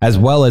equity, as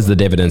well as the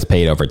dividends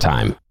paid over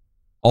time.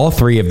 All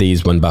three of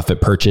these, when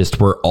Buffett purchased,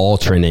 were all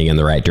trending in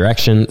the right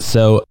direction,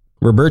 so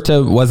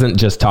Roberto wasn't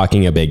just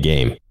talking a big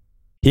game.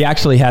 He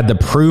actually had the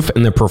proof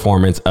in the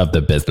performance of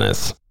the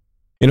business.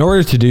 In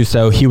order to do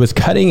so, he was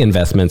cutting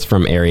investments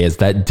from areas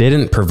that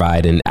didn't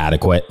provide an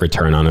adequate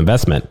return on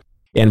investment,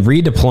 and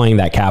redeploying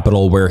that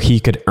capital where he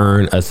could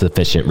earn a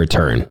sufficient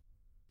return.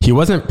 He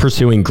wasn't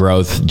pursuing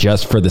growth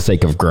just for the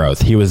sake of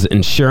growth. He was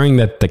ensuring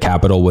that the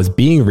capital was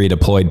being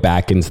redeployed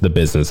back into the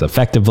business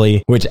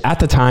effectively, which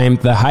at the time,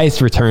 the highest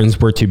returns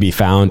were to be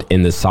found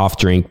in the soft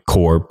drink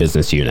core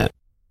business unit.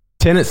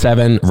 Tenet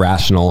 7,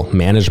 rational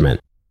management.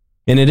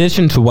 In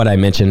addition to what I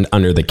mentioned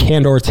under the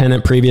candor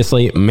tenet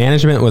previously,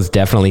 management was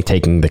definitely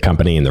taking the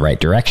company in the right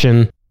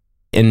direction.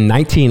 In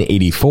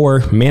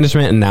 1984,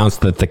 management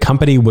announced that the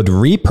company would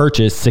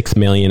repurchase 6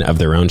 million of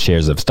their own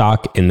shares of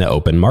stock in the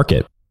open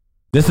market.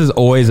 This is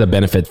always a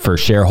benefit for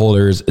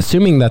shareholders,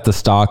 assuming that the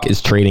stock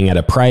is trading at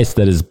a price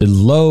that is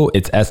below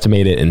its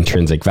estimated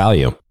intrinsic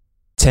value.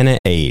 Tenet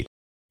 8.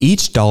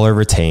 Each dollar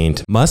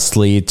retained must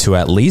lead to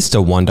at least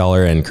a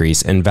 $1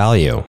 increase in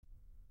value.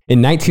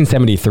 In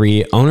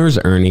 1973, owners'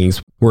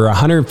 earnings were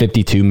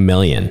 $152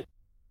 million.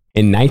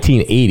 In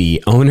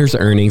 1980, owners'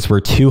 earnings were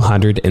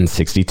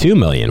 $262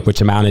 million, which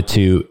amounted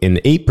to an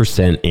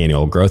 8%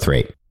 annual growth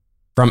rate.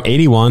 From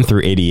 81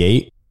 through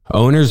 88,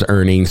 owners'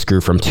 earnings grew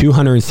from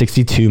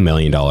 $262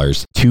 million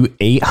to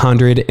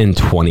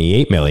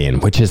 $828 million,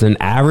 which is an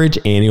average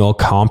annual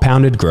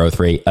compounded growth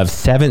rate of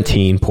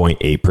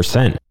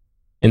 17.8%.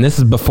 And this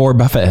is before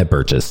Buffett had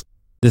purchased.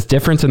 This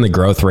difference in the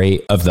growth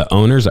rate of the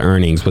owner's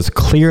earnings was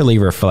clearly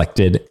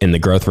reflected in the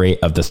growth rate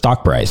of the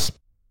stock price.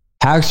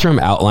 Hagstrom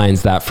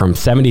outlines that from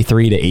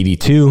 73 to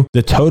 82,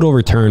 the total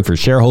return for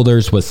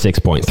shareholders was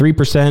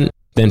 6.3%.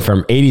 Then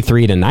from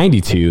 83 to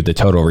 92, the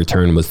total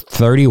return was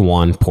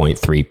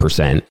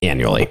 31.3%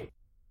 annually.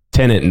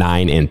 Tenet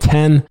 9 and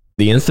 10,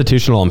 the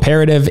institutional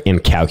imperative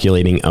and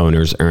calculating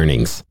owners'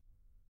 earnings.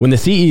 When the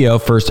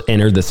CEO first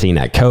entered the scene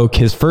at Coke,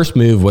 his first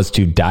move was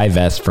to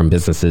divest from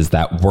businesses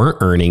that weren't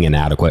earning an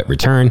adequate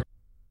return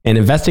and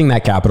investing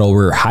that capital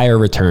where higher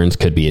returns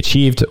could be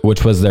achieved,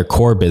 which was their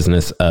core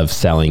business of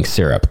selling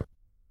syrup.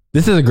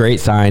 This is a great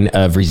sign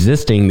of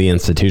resisting the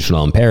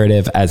institutional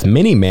imperative, as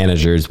many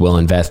managers will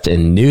invest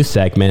in new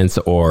segments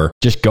or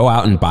just go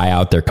out and buy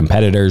out their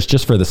competitors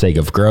just for the sake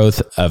of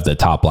growth of the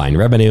top line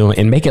revenue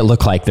and make it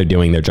look like they're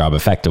doing their job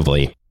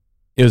effectively.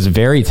 It was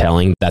very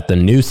telling that the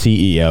new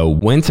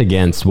CEO went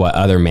against what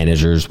other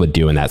managers would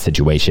do in that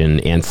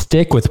situation and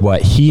stick with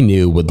what he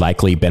knew would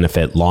likely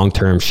benefit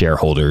long-term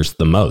shareholders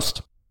the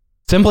most.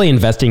 Simply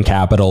investing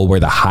capital where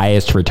the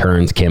highest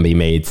returns can be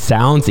made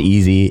sounds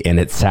easy and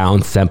it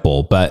sounds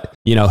simple, but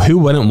who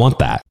wouldn't want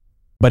that?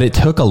 But it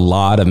took a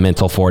lot of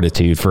mental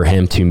fortitude for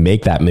him to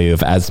make that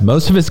move, as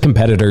most of his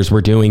competitors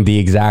were doing the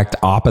exact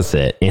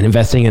opposite and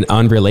investing in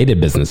unrelated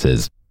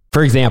businesses.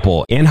 For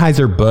example,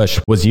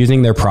 Anheuser-Busch was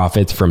using their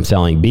profits from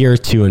selling beer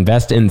to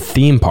invest in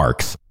theme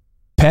parks.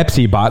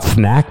 Pepsi bought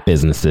snack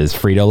businesses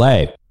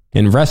Frito-Lay.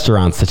 in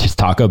restaurants such as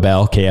Taco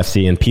Bell,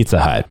 KFC, and Pizza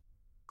Hut.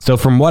 So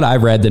from what I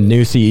read, the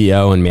new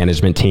CEO and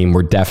management team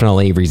were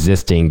definitely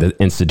resisting the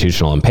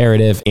institutional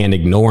imperative and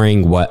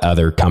ignoring what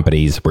other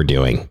companies were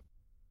doing.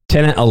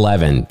 Tenet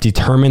 11,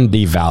 determine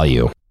the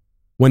value.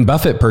 When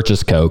Buffett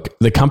purchased Coke,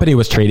 the company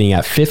was trading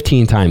at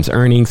 15 times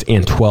earnings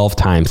and 12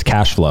 times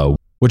cash flow,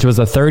 which was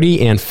a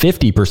 30 and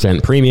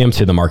 50% premium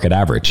to the market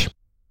average.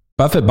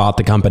 Buffett bought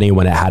the company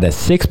when it had a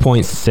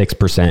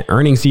 6.6%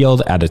 earnings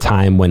yield at a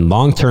time when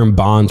long-term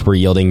bonds were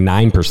yielding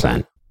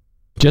 9%.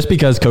 Just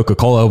because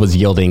Coca-Cola was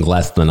yielding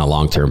less than a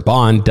long-term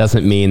bond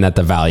doesn't mean that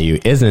the value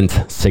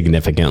isn't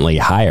significantly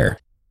higher.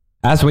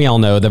 As we all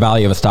know, the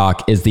value of a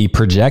stock is the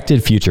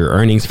projected future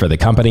earnings for the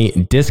company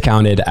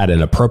discounted at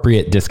an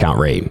appropriate discount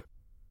rate.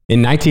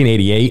 In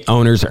 1988,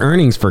 owners'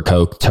 earnings for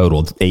Coke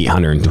totaled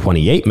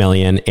 $828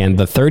 million, and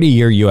the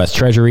 30-year U.S.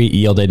 Treasury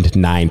yielded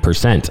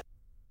 9%.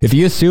 If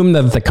you assume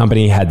that the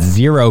company had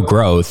zero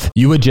growth,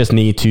 you would just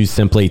need to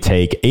simply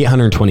take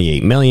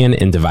 $828 million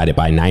and divide it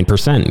by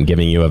 9%,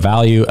 giving you a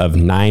value of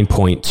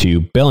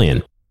 $9.2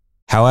 billion.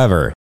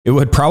 However, it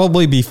would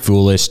probably be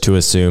foolish to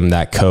assume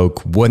that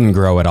Coke wouldn't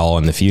grow at all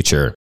in the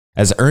future,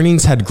 as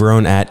earnings had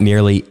grown at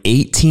nearly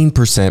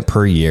 18%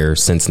 per year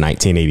since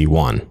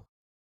 1981.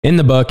 In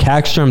the book,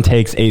 Hagstrom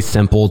takes a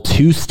simple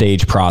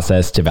two-stage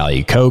process to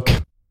value Coke.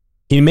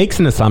 He makes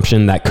an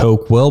assumption that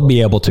Coke will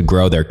be able to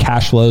grow their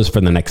cash flows for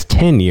the next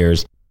 10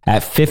 years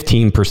at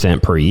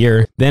 15% per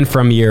year. Then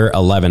from year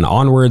 11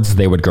 onwards,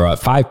 they would grow at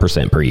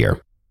 5% per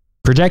year.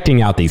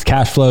 Projecting out these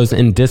cash flows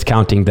and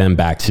discounting them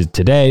back to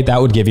today,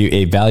 that would give you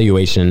a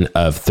valuation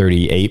of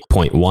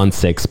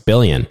 $38.16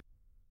 billion.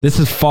 This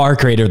is far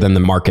greater than the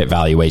market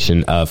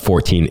valuation of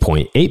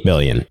 $14.8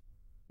 billion.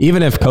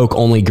 Even if Coke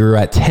only grew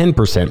at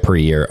 10% per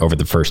year over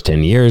the first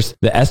 10 years,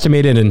 the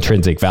estimated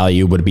intrinsic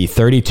value would be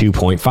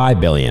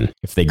 $32.5 billion.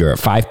 If they grew at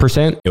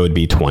 5%, it would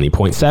be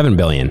 $20.7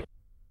 billion.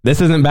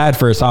 This isn't bad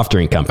for a soft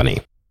drink company.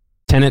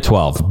 Tenet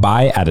 12,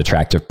 buy at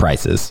attractive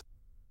prices.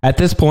 At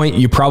this point,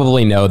 you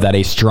probably know that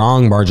a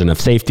strong margin of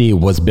safety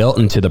was built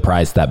into the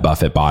price that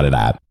Buffett bought it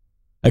at.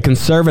 A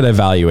conservative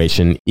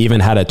valuation even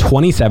had a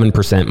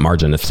 27%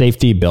 margin of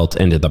safety built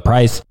into the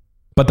price,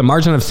 but the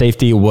margin of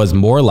safety was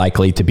more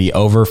likely to be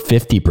over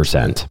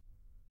 50%.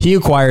 He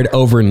acquired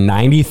over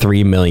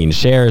 93 million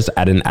shares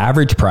at an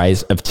average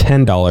price of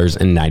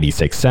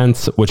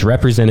 $10.96, which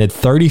represented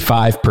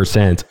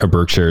 35% of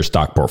Berkshire's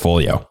stock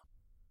portfolio.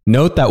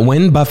 Note that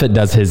when Buffett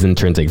does his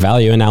intrinsic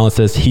value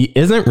analysis, he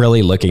isn't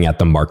really looking at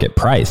the market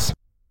price.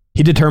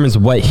 He determines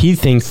what he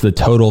thinks the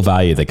total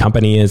value of the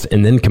company is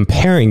and then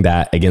comparing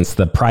that against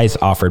the price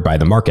offered by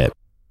the market.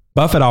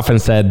 Buffett often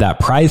said that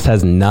price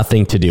has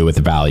nothing to do with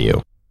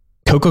value.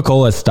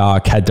 Coca-Cola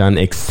stock had done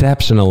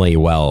exceptionally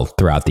well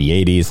throughout the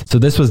 80s, so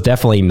this was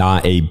definitely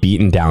not a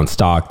beaten down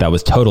stock that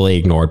was totally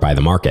ignored by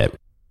the market.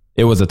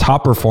 It was a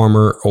top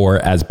performer, or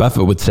as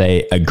Buffett would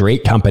say, a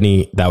great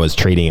company that was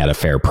trading at a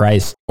fair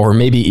price, or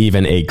maybe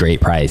even a great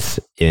price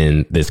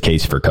in this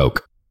case for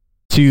Coke.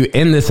 To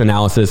end this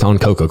analysis on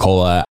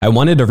Coca-Cola, I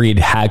wanted to read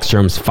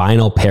Hagstrom's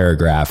final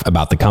paragraph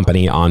about the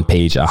company on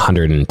page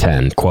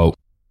 110. Quote,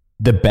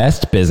 "The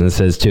best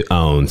businesses to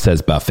own,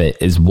 says Buffett,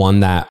 is one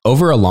that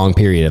over a long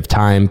period of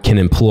time can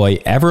employ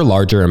ever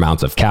larger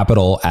amounts of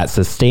capital at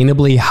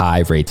sustainably high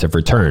rates of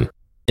return."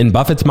 In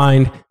Buffett's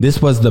mind,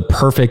 this was the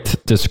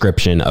perfect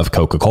description of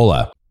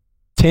Coca-Cola.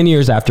 10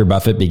 years after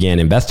Buffett began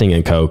investing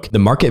in Coke, the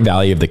market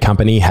value of the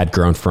company had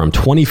grown from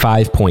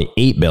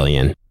 $25.8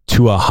 billion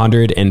to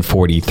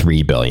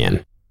 $143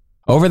 billion.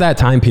 Over that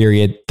time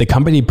period, the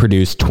company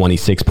produced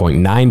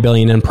 $26.9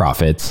 billion in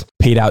profits,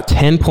 paid out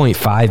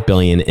 $10.5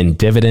 billion in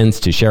dividends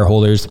to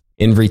shareholders,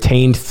 and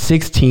retained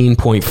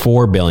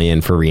 $16.4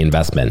 billion for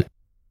reinvestment.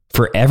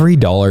 For every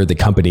dollar the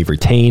company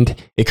retained,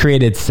 it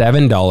created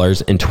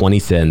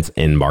 $7.20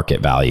 in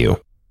market value.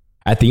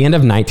 At the end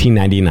of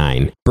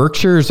 1999,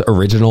 Berkshire's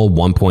original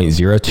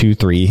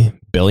 $1.023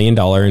 billion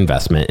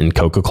investment in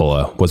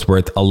Coca-Cola was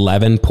worth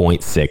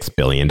 $11.6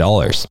 billion.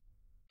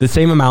 The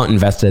same amount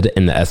invested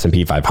in the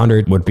S&P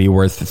 500 would be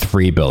worth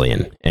 $3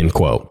 billion, end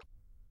quote.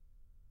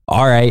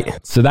 All right,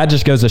 so that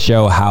just goes to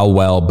show how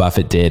well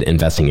Buffett did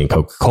investing in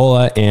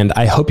Coca-Cola, and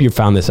I hope you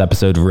found this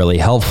episode really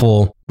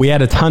helpful. We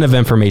had a ton of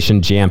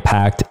information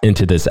jam-packed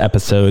into this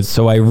episode,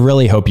 so I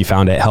really hope you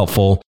found it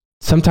helpful.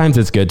 Sometimes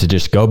it's good to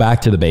just go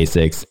back to the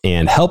basics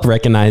and help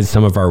recognize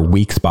some of our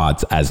weak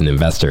spots as an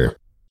investor.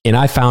 And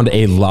I found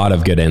a lot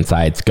of good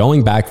insights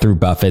going back through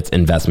Buffett's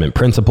investment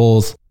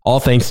principles, all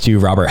thanks to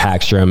Robert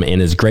Hagstrom and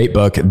his great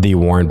book, The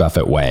Warren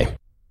Buffett Way.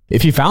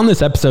 If you found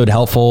this episode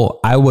helpful,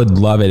 I would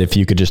love it if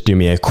you could just do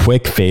me a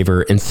quick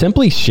favor and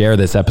simply share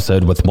this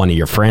episode with one of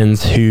your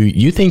friends who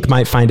you think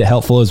might find it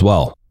helpful as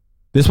well.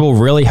 This will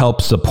really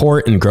help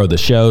support and grow the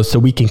show so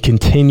we can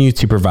continue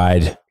to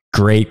provide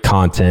great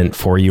content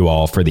for you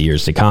all for the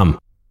years to come.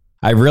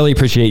 I really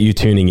appreciate you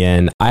tuning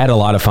in. I had a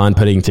lot of fun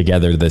putting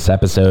together this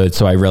episode,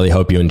 so I really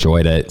hope you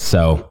enjoyed it.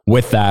 So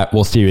with that,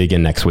 we'll see you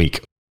again next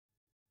week.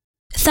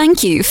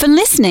 Thank you for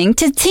listening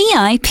to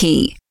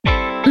TIP.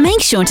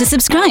 Make sure to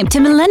subscribe to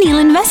Millennial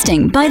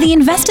Investing by the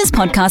Investors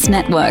Podcast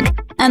Network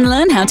and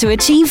learn how to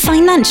achieve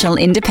financial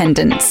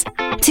independence.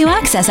 To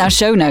access our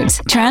show notes,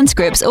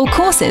 transcripts, or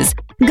courses,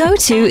 go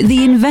to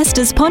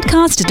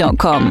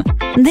theinvestorspodcast.com.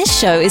 This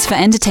show is for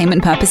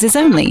entertainment purposes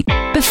only.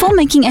 Before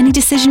making any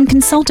decision,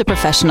 consult a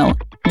professional.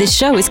 This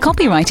show is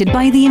copyrighted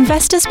by the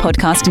Investors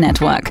Podcast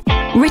Network.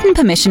 Written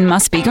permission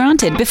must be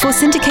granted before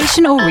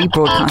syndication or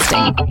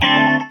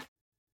rebroadcasting.